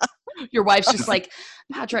 Your wife's just like,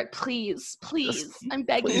 Patrick, please, I'm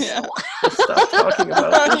begging you. Stop talking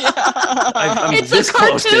about this. I'm It's this a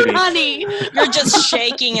cartoon, close, baby. honey. You're just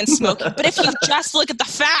shaking and smoking. But if you just look at the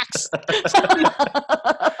facts.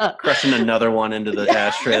 Crushing another one into the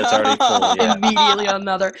ashtray that's already full. Yeah. Immediately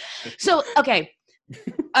another. So, okay.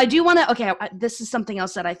 I do want to, this is something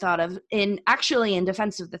else that I thought of in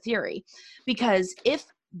defense of the theory, because if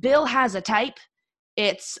Bill has a type,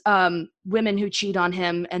 it's women who cheat on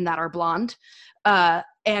him and that are blonde.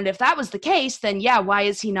 And if that was the case, then yeah, why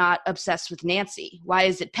is he not obsessed with Nancy? Why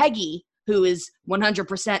is it Peggy who is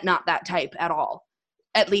 100% not that type at all,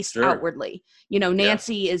 at least outwardly? You know,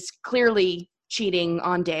 Nancy is clearly cheating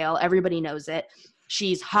on Dale. Everybody knows it.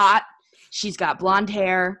 She's hot. She's got blonde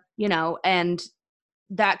hair, you know, and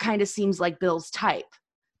that kind of seems like Bill's type.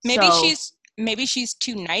 Maybe she's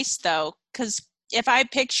too nice though, because if I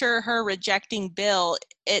picture her rejecting Bill,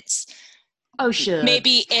 it's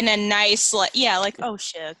maybe in a nice no,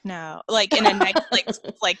 like in a nice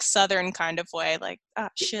like southern kind of way, like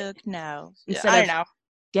Suge, no. I don't know.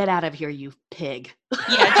 Get out of here, you pig.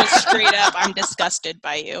 Yeah, just straight up, I'm disgusted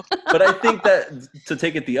by you. But I think that to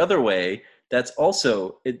take it the other way, that's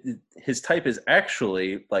also his type is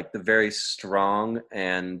actually like the very strong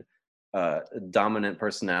and dominant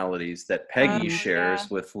personalities that Peggy shares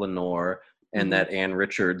with Lenore, and that Ann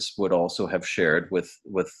Richards would also have shared with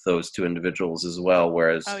those two individuals as well.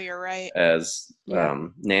 Whereas, you're right. As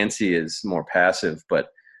Nancy is more passive, but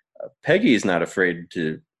Peggy is not afraid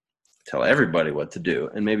to tell everybody what to do,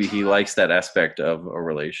 and maybe he likes that aspect of a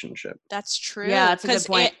relationship. That's true. Yeah, that's a good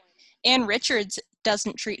point. Ann Richards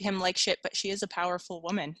doesn't treat him like shit, but she is a powerful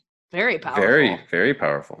woman. Very powerful. Very, very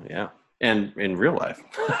powerful. Yeah, and in real life.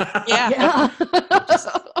 Yeah.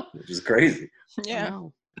 Which is crazy. Yeah.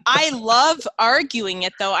 I love arguing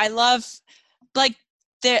it though. I love, like,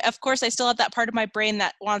 of course I still have that part of my brain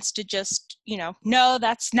that wants to just, no,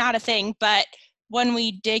 that's not a thing. But when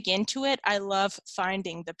we dig into it, I love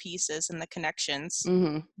finding the pieces and the connections.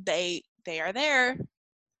 Mm-hmm. They are there.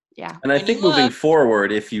 Yeah. And I think moving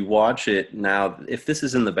forward, if you watch it now, if this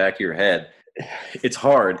is in the back of your head, it's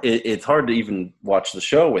hard. It's hard to even watch the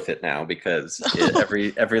show with it now, because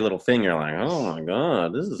every little thing you're like, oh my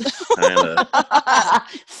God, this is kind of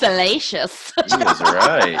salacious. He is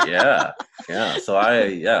right. Yeah. Yeah. So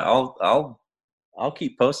I'll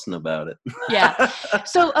keep posting about it. Yeah.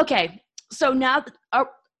 So, okay. So now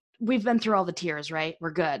we've been through all the tiers, right?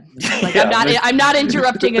 We're good. Like I'm not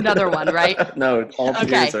interrupting another one, right? No, all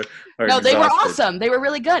tiers are no, exhausted. They were awesome. They were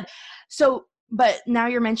really good. So, but now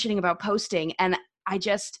you're mentioning about posting, and I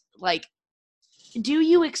just do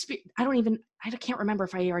you experience, I can't remember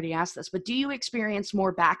if I already asked this, but do you experience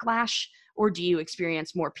more backlash, or do you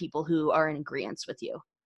experience more people who are in agreement with you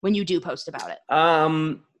when you do post about it?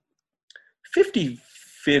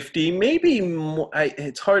 50-50, maybe more.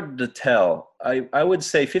 It's hard to tell. I would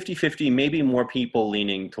say 50-50, maybe more people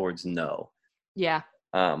leaning towards no. Yeah.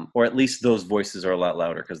 Or at least those voices are a lot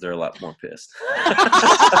louder because they're a lot more pissed.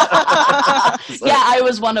 Yeah, I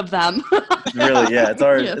was one of them. Really, yeah, it's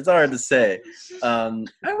hard. Yeah. It's hard to say. I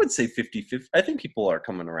would say 50-50. I think people are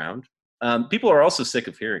coming around. People are also sick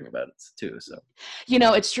of hearing about it too. So,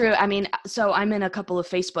 it's true. I mean, so I'm in a couple of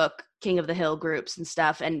Facebook King of the Hill groups and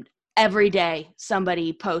stuff, and every day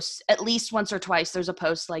somebody posts, at least once or twice, there's a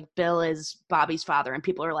post like, Bill is Bobby's father, and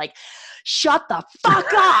people are like, shut the fuck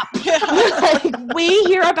up. Like, we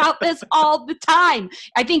hear about this all the time.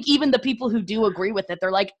 I think even the people who do agree with it,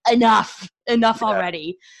 they're like, enough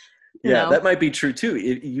already. You know? That might be true too.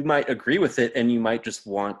 You might agree with it, and you might just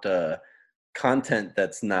want content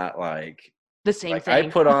that's not like the same thing. I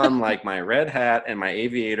put on like my red hat and my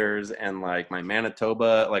aviators and like my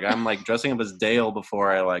Manitoba. Like I'm like dressing up as Dale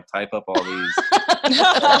before I like type up all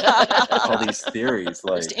these theories.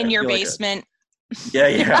 Like just in your basement.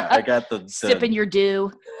 Yeah. I got the sipping your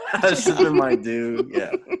dew. Sipping my dew.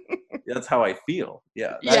 Yeah. That's how I feel.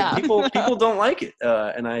 Yeah. People don't like it.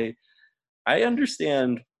 And I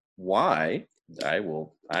understand why. I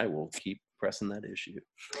will keep pressing that issue.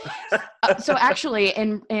 So actually,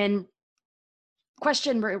 in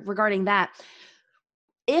question regarding that,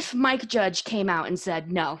 if Mike Judge came out and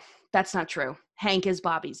said, no, that's not true, Hank is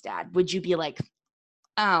Bobby's dad, would you be like,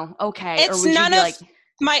 oh, okay? It's or would none you be of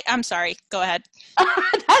like, I'm sorry, go ahead. No,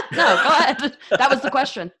 go ahead. That was the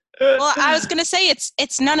question. Well, I was going to say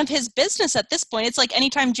it's none of his business at this point. It's like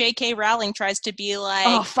anytime J.K. Rowling tries to be like,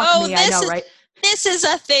 I know, right? This is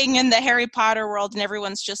a thing in the Harry Potter world, and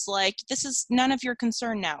everyone's just like, this is none of your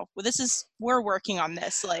concern now. We're working on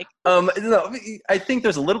this. Like, no, I think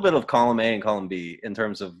there's a little bit of column A and column B in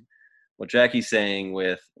terms of what Jackie's saying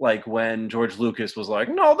with like when George Lucas was like,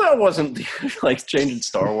 no, that wasn't like changing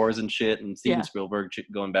Star Wars and shit, and Steven Spielberg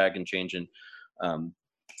going back and changing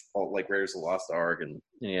all, like Raiders of the Lost Ark and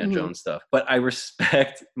Indiana Jones stuff. But I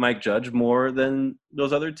respect Mike Judge more than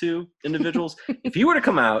those other two individuals. If he were to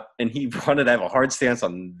come out and he wanted to have a hard stance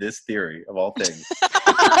on this theory of all things,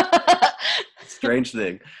 strange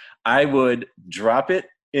thing, I would drop it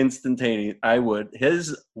instantaneously.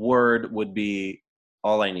 His word would be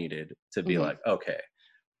all I needed to be like, okay,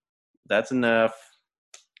 that's enough.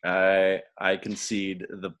 I concede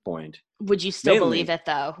the point. Would you still believe it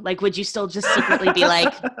though? Like, would you still just secretly be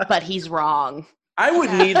like, but he's wrong? I would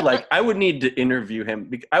need to interview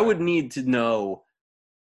him. I would need to know,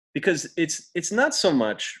 because it's not so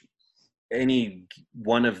much any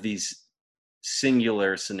one of these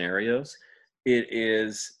singular scenarios. It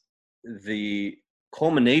is the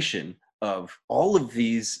culmination of all of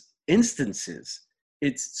these instances.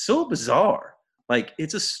 It's so bizarre. Like,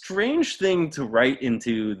 it's a strange thing to write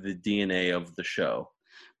into the DNA of the show.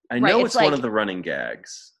 I know it's like, one of the running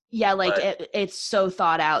gags. Yeah, like it's so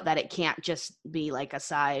thought out that it can't just be like a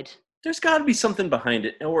side. There's got to be something behind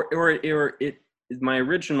it, or it.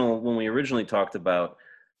 When we originally talked about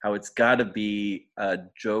how it's got to be a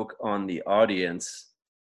joke on the audience,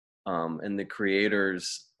 and the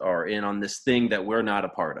creators are in on this thing that we're not a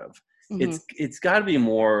part of. It's got to be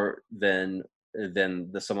more than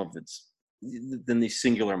the sum of than these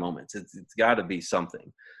singular moments. It's got to be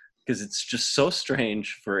something, because it's just so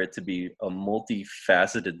strange for it to be a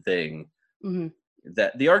multifaceted thing.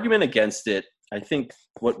 That the argument against it, I think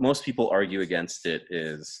what most people argue against it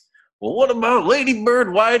is, well, what about Lady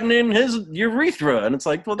Bird widening his urethra? And it's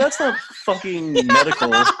like, well, that's not fucking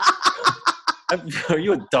medical. Are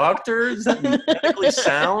you a doctor? Is that medically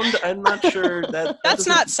sound? I'm not sure. That's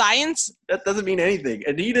not science. That doesn't mean anything.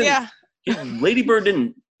 And he didn't. Lady Bird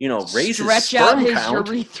didn't, raise stretch his sperm out his count.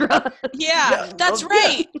 urethra. Yeah, that's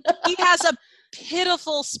right. He has a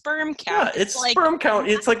pitiful sperm count. Yeah, it's like, sperm count.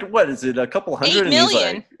 It's like, what is it? A couple hundred? 8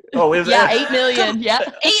 million. Like, oh, is 8 million. Yeah,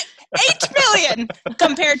 8 million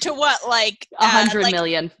compared to what, like 100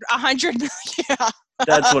 million. 100 million. Yeah.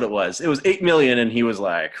 That's what it was. It was 8 million, and he was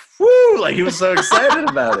like, "Woo!" Like, he was so excited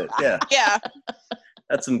about it. Yeah. Yeah.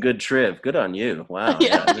 That's some good triv. Good on you. Wow.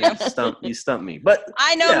 Yeah. You stumped me. But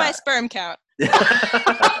I know my sperm count.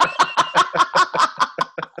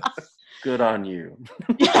 Good on you.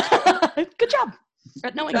 Good job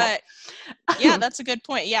at knowing that. Yeah, that's a good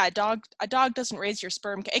point. Yeah, a dog doesn't raise your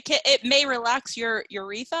sperm count. It may relax your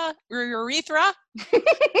urethra,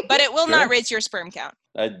 but it will not raise your sperm count.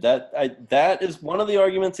 That is one of the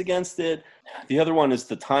arguments against it. The other one is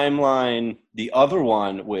the timeline. The other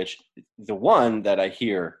one, the one that I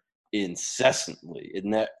hear incessantly,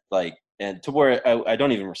 in that, like, and to where I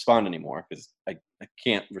don't even respond anymore because I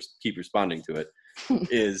can't keep responding to it,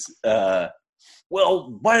 is,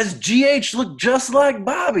 well, why does GH look just like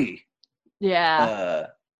Bobby? Yeah.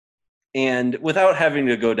 And without having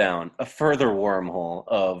to go down a further wormhole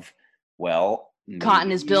of, well,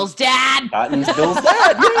 Cotton is Bill's dad. Cotton's Bill's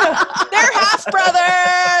dad, yeah. They're half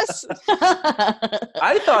brothers.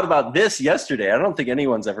 I thought about this yesterday. I don't think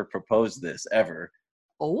anyone's ever proposed this, ever.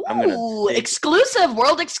 Oh, exclusive,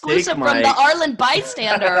 world exclusive from the Arlen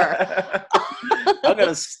Bystander. I'm going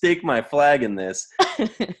to stake my flag in this.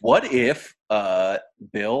 What if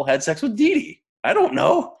Bill had sex with Dee Dee? I don't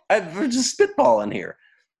know. We're just spitballing here.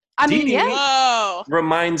 I mean, Dee Dee Whoa.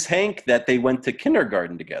 reminds Hank that they went to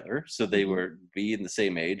kindergarten together, so they would be in the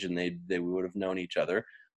same age, and they would have known each other,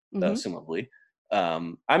 assumably.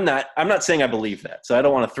 I'm not saying I believe that, so I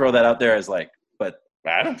don't want to throw that out there as like, but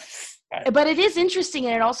I don't. But it is interesting,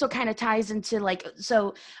 and it also kind of ties into, like,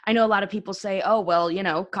 so I know a lot of people say, oh, well,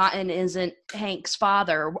 Cotton isn't Hank's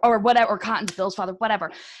father or whatever, or Cotton's Bill's father,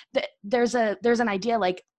 whatever. There's an idea,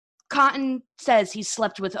 like, Cotton says he's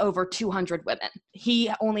slept with over 200 women.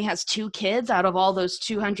 He only has 2 kids out of all those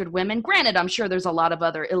 200 women. Granted, I'm sure there's a lot of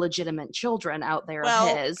other illegitimate children out there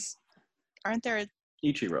of his. Aren't there?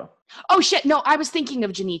 Ichiro. Oh, shit. No, I was thinking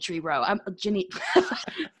of Junichiro.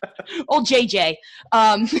 Old JJ.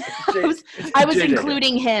 I was JJ.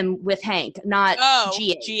 Including him with Hank, not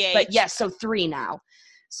GH. But yes, so 3 now.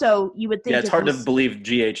 So you would think. Yeah, it's hard to believe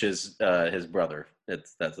GH is his brother.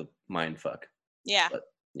 That's a mind fuck. Yeah. But,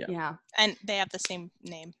 yeah. And they have the same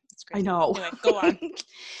name. It's great. I know. Anyway, go on.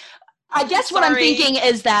 I guess what I'm thinking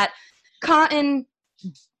is that Cotton,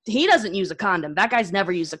 he doesn't use a condom. That guy's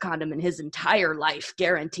never used a condom in his entire life,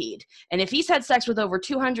 guaranteed. And if he's had sex with over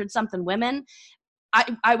 200-something women,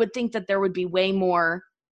 I would think that there would be way more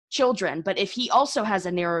children. But if he also has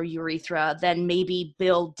a narrow urethra, then maybe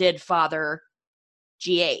Bill did father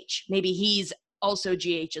GH. Maybe he's also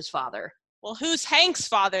GH's father. Well, who's Hank's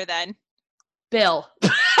father then? Bill. We're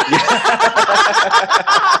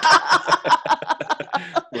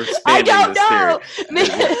I expanding don't this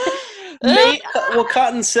know. theory. Well,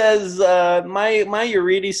 Cotton says, my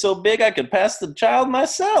ureti's so big I could pass the child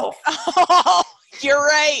myself. Oh, you're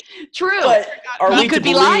right. True. But He could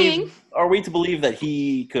be lying. Are we to believe that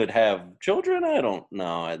he could have children? I don't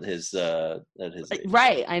know at his age.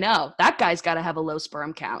 Right, I know. That guy's got to have a low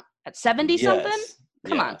sperm count. At 70 something?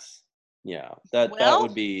 Come on. Yeah, that Well,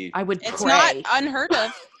 would be. I would It's pray. not unheard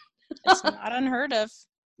of. It's not unheard of.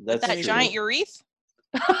 That's That true. giant ureth.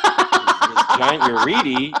 This giant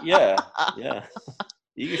ureti, yeah.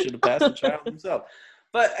 He should have passed the child himself.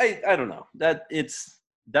 But I don't know.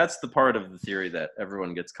 That's the part of the theory that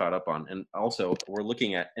everyone gets caught up on. And also, we're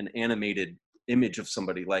looking at an animated image of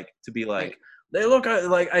somebody, like, to be like, they look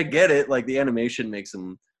like, I get it, like the animation makes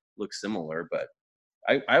them look similar, but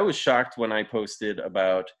I was shocked when I posted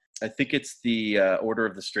about, I think it's the Order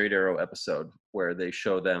of the Straight Arrow episode where they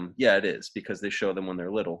show them, it is, because they show them when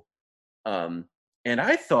they're little. And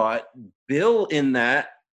I thought Bill in that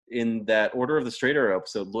Order of the Straight Arrow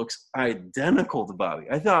episode looks identical to Bobby.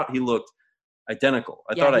 I thought he looked identical.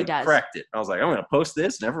 I thought I cracked it. I was like, I'm going to post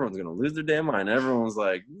this and everyone's going to lose their damn mind. And everyone's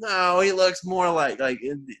like, no, he looks more like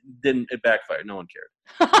it backfired. No one cared.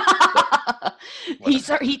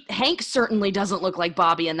 Hank certainly doesn't look like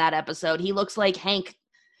Bobby in that episode. He looks like Hank.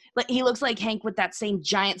 Like, he looks like Hank with that same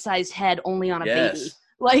giant-sized head, only on a baby.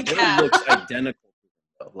 Like, it looks identical.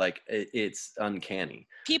 Like, it's uncanny.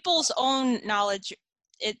 People's own knowledge,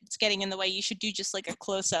 it's getting in the way. You should do just like a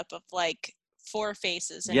close-up of like 4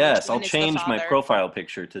 faces. And yes, I'll change my profile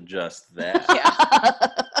picture to just that.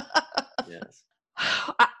 Yes.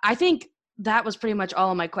 I think that was pretty much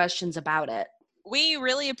all of my questions about it. We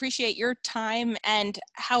really appreciate your time and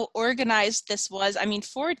how organized this was. I mean,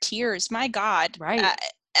 4 tiers, my God. Right.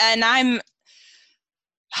 And I'm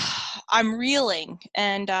reeling,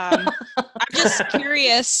 and I'm just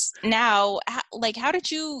curious now. How did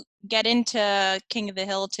you get into King of the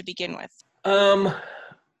Hill to begin with?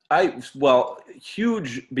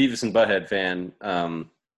 Huge Beavis and Butthead fan.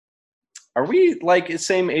 Are we like the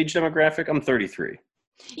same age demographic? I'm 33.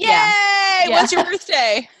 Yay! Yeah. When's your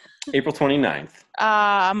birthday? April 29th.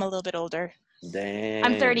 I'm a little bit older. Dang.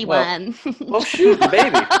 I'm 31. Well shoot,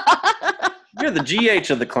 baby. You're the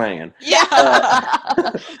GH of the clan. Yeah.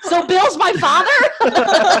 So Bill's my father?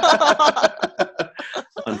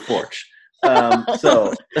 Unfortunately.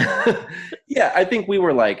 I think we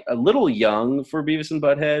were like a little young for Beavis and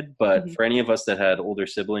Butthead, but for any of us that had older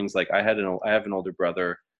siblings, like I have an older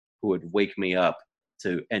brother who would wake me up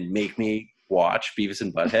and make me watch Beavis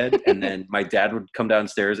and Butthead, and then my dad would come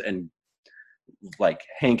downstairs and like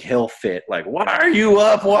Hank Hill fit, like, why are you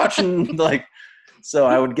up watching? Like, so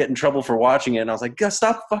I would get in trouble for watching it, and I was like, "God,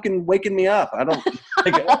 stop fucking waking me up! I don't know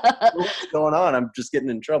what's going on. I'm just getting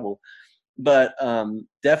in trouble." But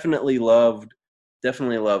definitely loved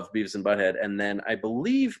Beavis and Butthead. And then I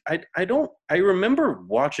believe I remember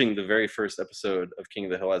watching the very first episode of King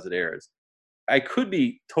of the Hill as it airs. I could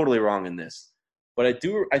be totally wrong in this, but I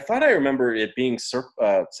thought I remember it being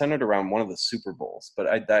centered around one of the Super Bowls, but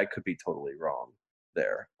I could be totally wrong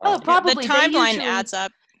there. Probably. The timeline adds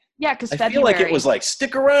up. Yeah, because I feel like it was like,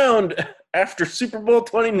 stick around after Super Bowl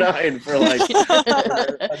 29 for like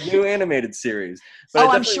a new animated series. But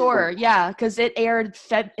I'm sure. Yeah, because it aired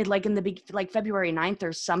February 9th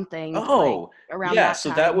or something. Oh, around that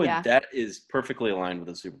so time. that is perfectly aligned with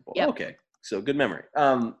the Super Bowl. Yep. Okay, so good memory.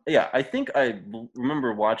 I think I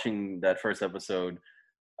remember watching that first episode,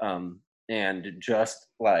 and just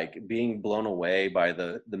like being blown away by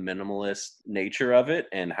the minimalist nature of it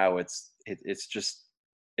and how it's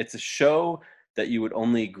a show that you would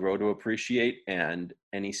only grow to appreciate, and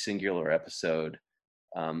any singular episode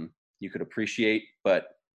you could appreciate, but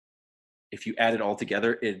if you add it all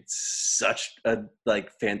together, it's such a like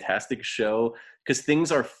fantastic show, because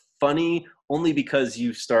things are funny only because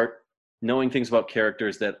you start knowing things about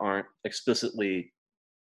characters that aren't explicitly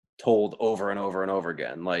told over and over and over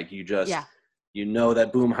again. Like you just you know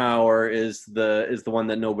that Boomhauer is the one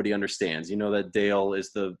that nobody understands. You know that Dale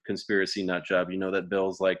is the conspiracy nut job. You know that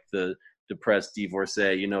Bill's like the depressed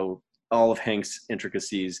divorcee. You know all of Hank's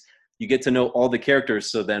intricacies. You get to know all the characters,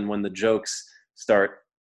 so then when the jokes start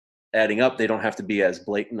adding up, they don't have to be as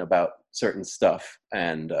blatant about certain stuff.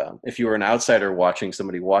 And if you were an outsider watching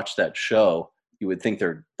somebody watch that show, you would think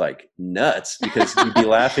they're like nuts, because you'd be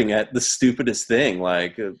laughing at the stupidest thing,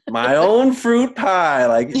 like my own fruit pie,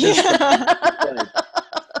 like just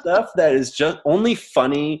stuff that is just only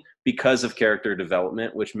funny because of character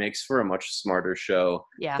development, which makes for a much smarter show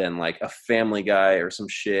than like a Family Guy or some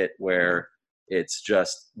shit where It's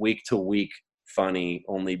just week to week funny,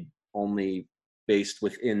 only based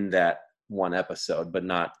within that one episode, but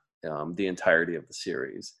not the entirety of the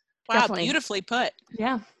series. Wow, Definitely. beautifully put.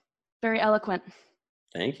 Yeah, very eloquent.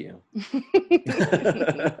 Thank you.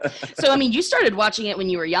 So, I mean, you started watching it when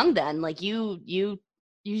you were young then. Like, you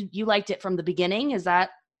liked it from the beginning, is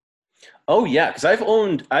that? Oh yeah, because I've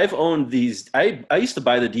owned these. I used to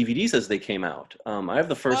buy the DVDs as they came out. I have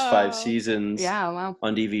the first 5 seasons Wow.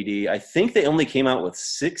 on DVD. I think they only came out with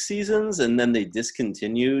 6 seasons, and then they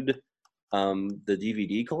discontinued the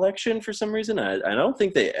DVD collection for some reason. I don't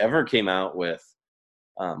think they ever came out with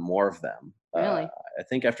more of them. Really? I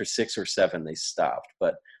think after 6 or 7 they stopped.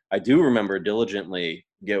 But I do remember diligently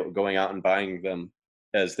going out and buying them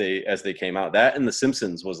as they came out. That and The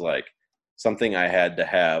Simpsons was like something I had to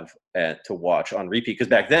have to watch on repeat, because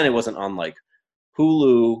back then it wasn't on like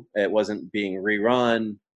Hulu. It wasn't being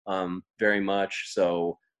rerun very much.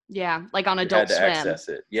 So Yeah, like on you Adult had to Swim. access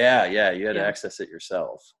it. Yeah, you had to access it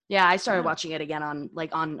yourself. Yeah, I started watching it again on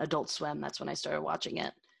Adult Swim. That's when I started watching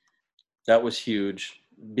it. That was huge.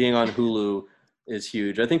 Being on Hulu is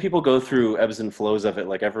huge. I think people go through ebbs and flows of it.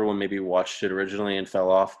 Like everyone maybe watched it originally and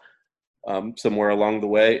fell off somewhere along the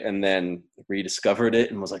way, and then rediscovered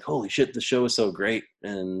it and was like, holy shit, the show is so great.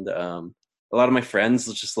 And a lot of my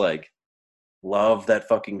friends just like love that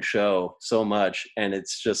fucking show so much. And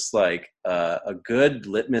it's just like a good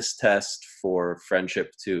litmus test for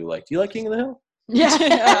friendship too. Like, do you like King of the Hill?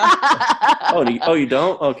 Yeah. Oh, you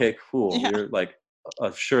don't? Okay, cool. Yeah. You're like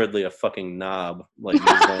assuredly a fucking knob. Like,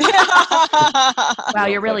 Wow,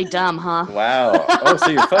 you're really dumb, huh? wow. Oh,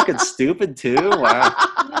 so you're fucking stupid too? Wow.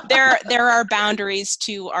 There are boundaries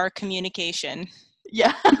to our communication.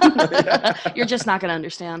 Yeah. You're just not going to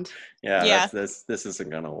understand. Yeah. This isn't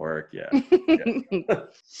gonna work. Yeah.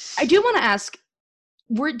 I do want to ask,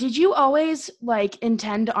 did you always like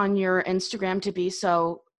intend on your Instagram to be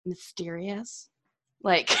so mysterious?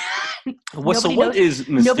 Like, What is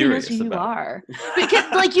nobody mysterious knows who you about? are, because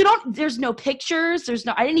like there's no pictures,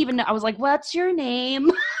 I didn't even know. I was like, what's your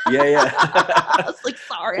name? Yeah. I was like,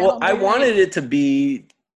 sorry. Well, I wanted it to be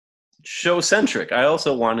show centric. I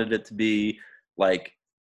also wanted it to be like,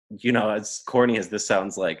 as corny as this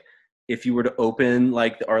sounds, like if you were to open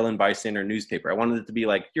like the Arlen Bystander newspaper, I wanted it to be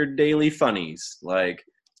like your daily funnies. Like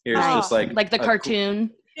here's just like the cartoon.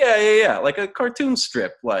 Yeah. Like a cartoon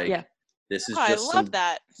strip. Like this is I just love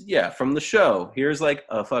that. Yeah, from the show. Here's like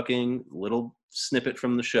a fucking little snippet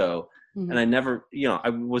from the show. Mm-hmm. And I never, I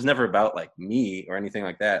was never about like me or anything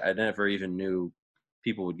like that. I never even knew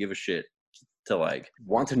people would give a shit to like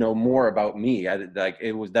want to know more about me.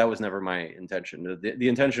 That was never my intention. The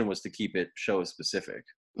intention was to keep it show specific.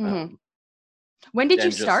 Mm-hmm. When did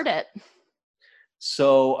you start it?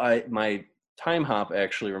 So my time hop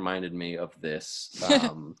actually reminded me of this.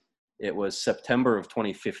 It was September of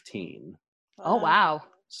 2015. Oh wow!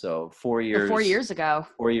 So 4 years. 4 years ago.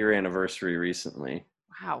 4-year anniversary recently.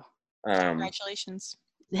 Wow! Congratulations!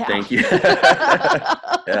 Yeah. Thank you.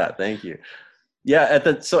 Yeah, thank you. Yeah, at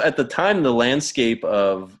the time, the landscape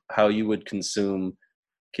of how you would consume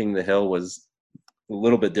King of the Hill was a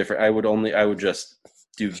little bit different. I would just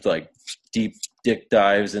do like deep dick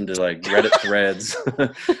dives into like Reddit threads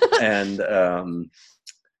and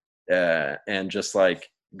just like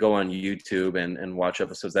go on YouTube and watch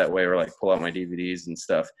episodes that way, or like pull out my DVDs and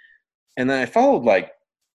stuff. And then I followed like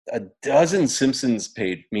a dozen Simpsons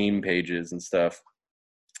meme pages and stuff.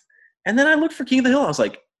 And then I looked for King of the Hill. I was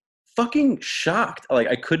like fucking shocked. Like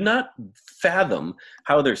I could not fathom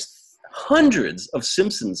how there's hundreds of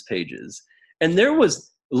Simpsons pages. And there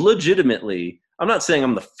was legitimately, I'm not saying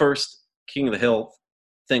I'm the first King of the Hill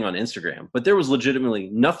thing on Instagram, but there was legitimately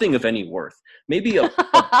nothing of any worth. Maybe a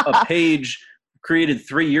page created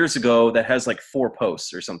 3 years ago that has like 4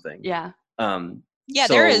 posts or something. Yeah.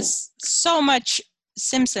 There is so much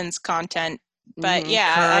Simpsons content, but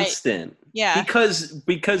constant.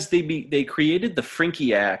 Because they created the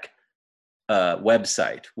Frinkiac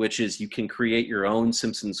website, which is you can create your own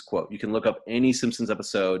Simpsons quote. You can look up any Simpsons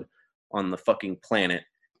episode on the fucking planet,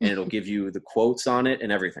 and it'll give you the quotes on it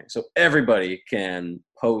and everything. So everybody can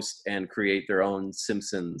post and create their own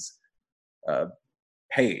Simpsons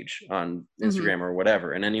page on Instagram or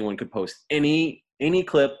whatever, and anyone could post any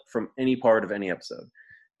clip from any part of any episode.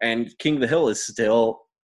 And King of the Hill is still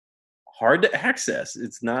hard to access.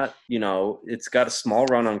 It's not, it's got a small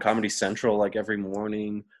run on Comedy Central like every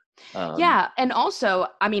morning. And also,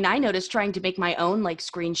 I mean, I noticed trying to make my own like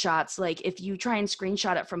screenshots, like if you try and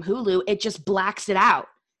screenshot it from Hulu, it just blacks it out.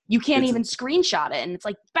 You can't even screenshot it, and it's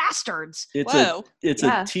like, bastards. It's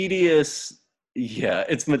a tedious,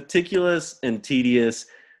 it's meticulous and tedious.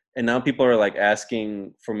 and now people are like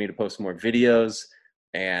asking for me to post more videos,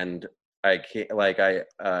 and I can't, like, I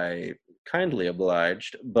kindly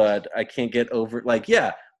obliged, but I can't get over, like,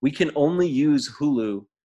 yeah, we can only use Hulu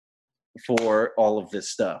for all of this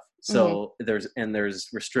stuff. So there's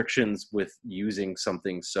restrictions with using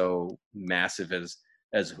something so massive as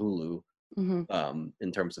Hulu,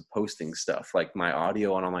 in terms of posting stuff. Like my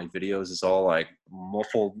audio on all my videos is all like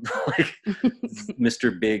muffled, like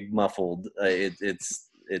Mr. Big muffled.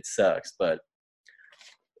 It sucks, but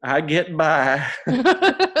I get by.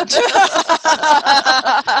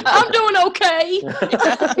 I'm doing okay.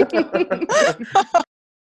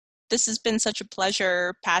 This has been such a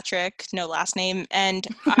pleasure, Patrick, no last name. And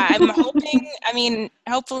I'm hoping,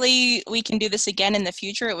 hopefully we can do this again in the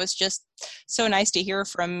future. It was just so nice to hear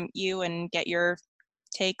from you and get your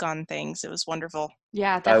take on things. It was wonderful.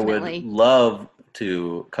 Yeah, definitely. I would love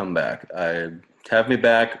to come back. Have me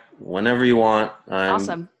back whenever you want. I'm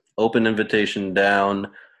awesome. Open invitation down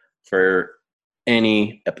for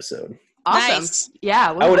any episode. Awesome. Nice.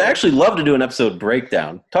 Yeah. I would actually love to do an episode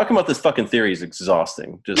breakdown. Talking about this fucking theory is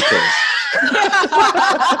exhausting. Just because.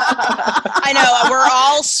 I know. We're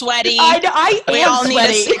all sweaty. We all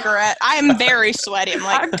sweaty. need a cigarette. I am very sweaty. I'm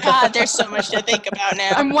like, God, there's so much to think about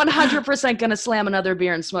now. I'm 100% going to slam another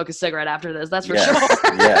beer and smoke a cigarette after this. That's for sure.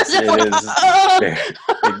 Yes, it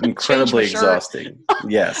is incredibly exhausting.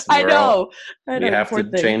 Yes. I know. We have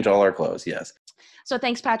to change all our clothes. Yes. So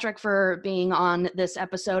thanks, Patrick, for being on this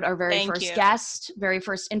episode, our very first guest, very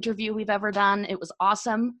first interview we've ever done. It was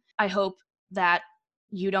awesome. I hope that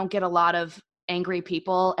you don't get a lot of angry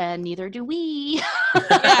people, and neither do we.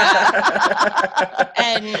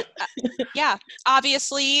 And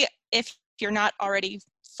obviously, if you're not already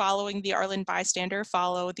following the Arlen Bystander,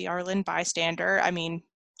 follow the Arlen Bystander. I mean,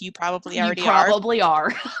 you probably already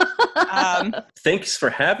are. Thanks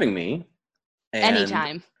for having me.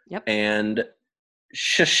 Anytime. Yep. And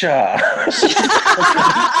Shasha.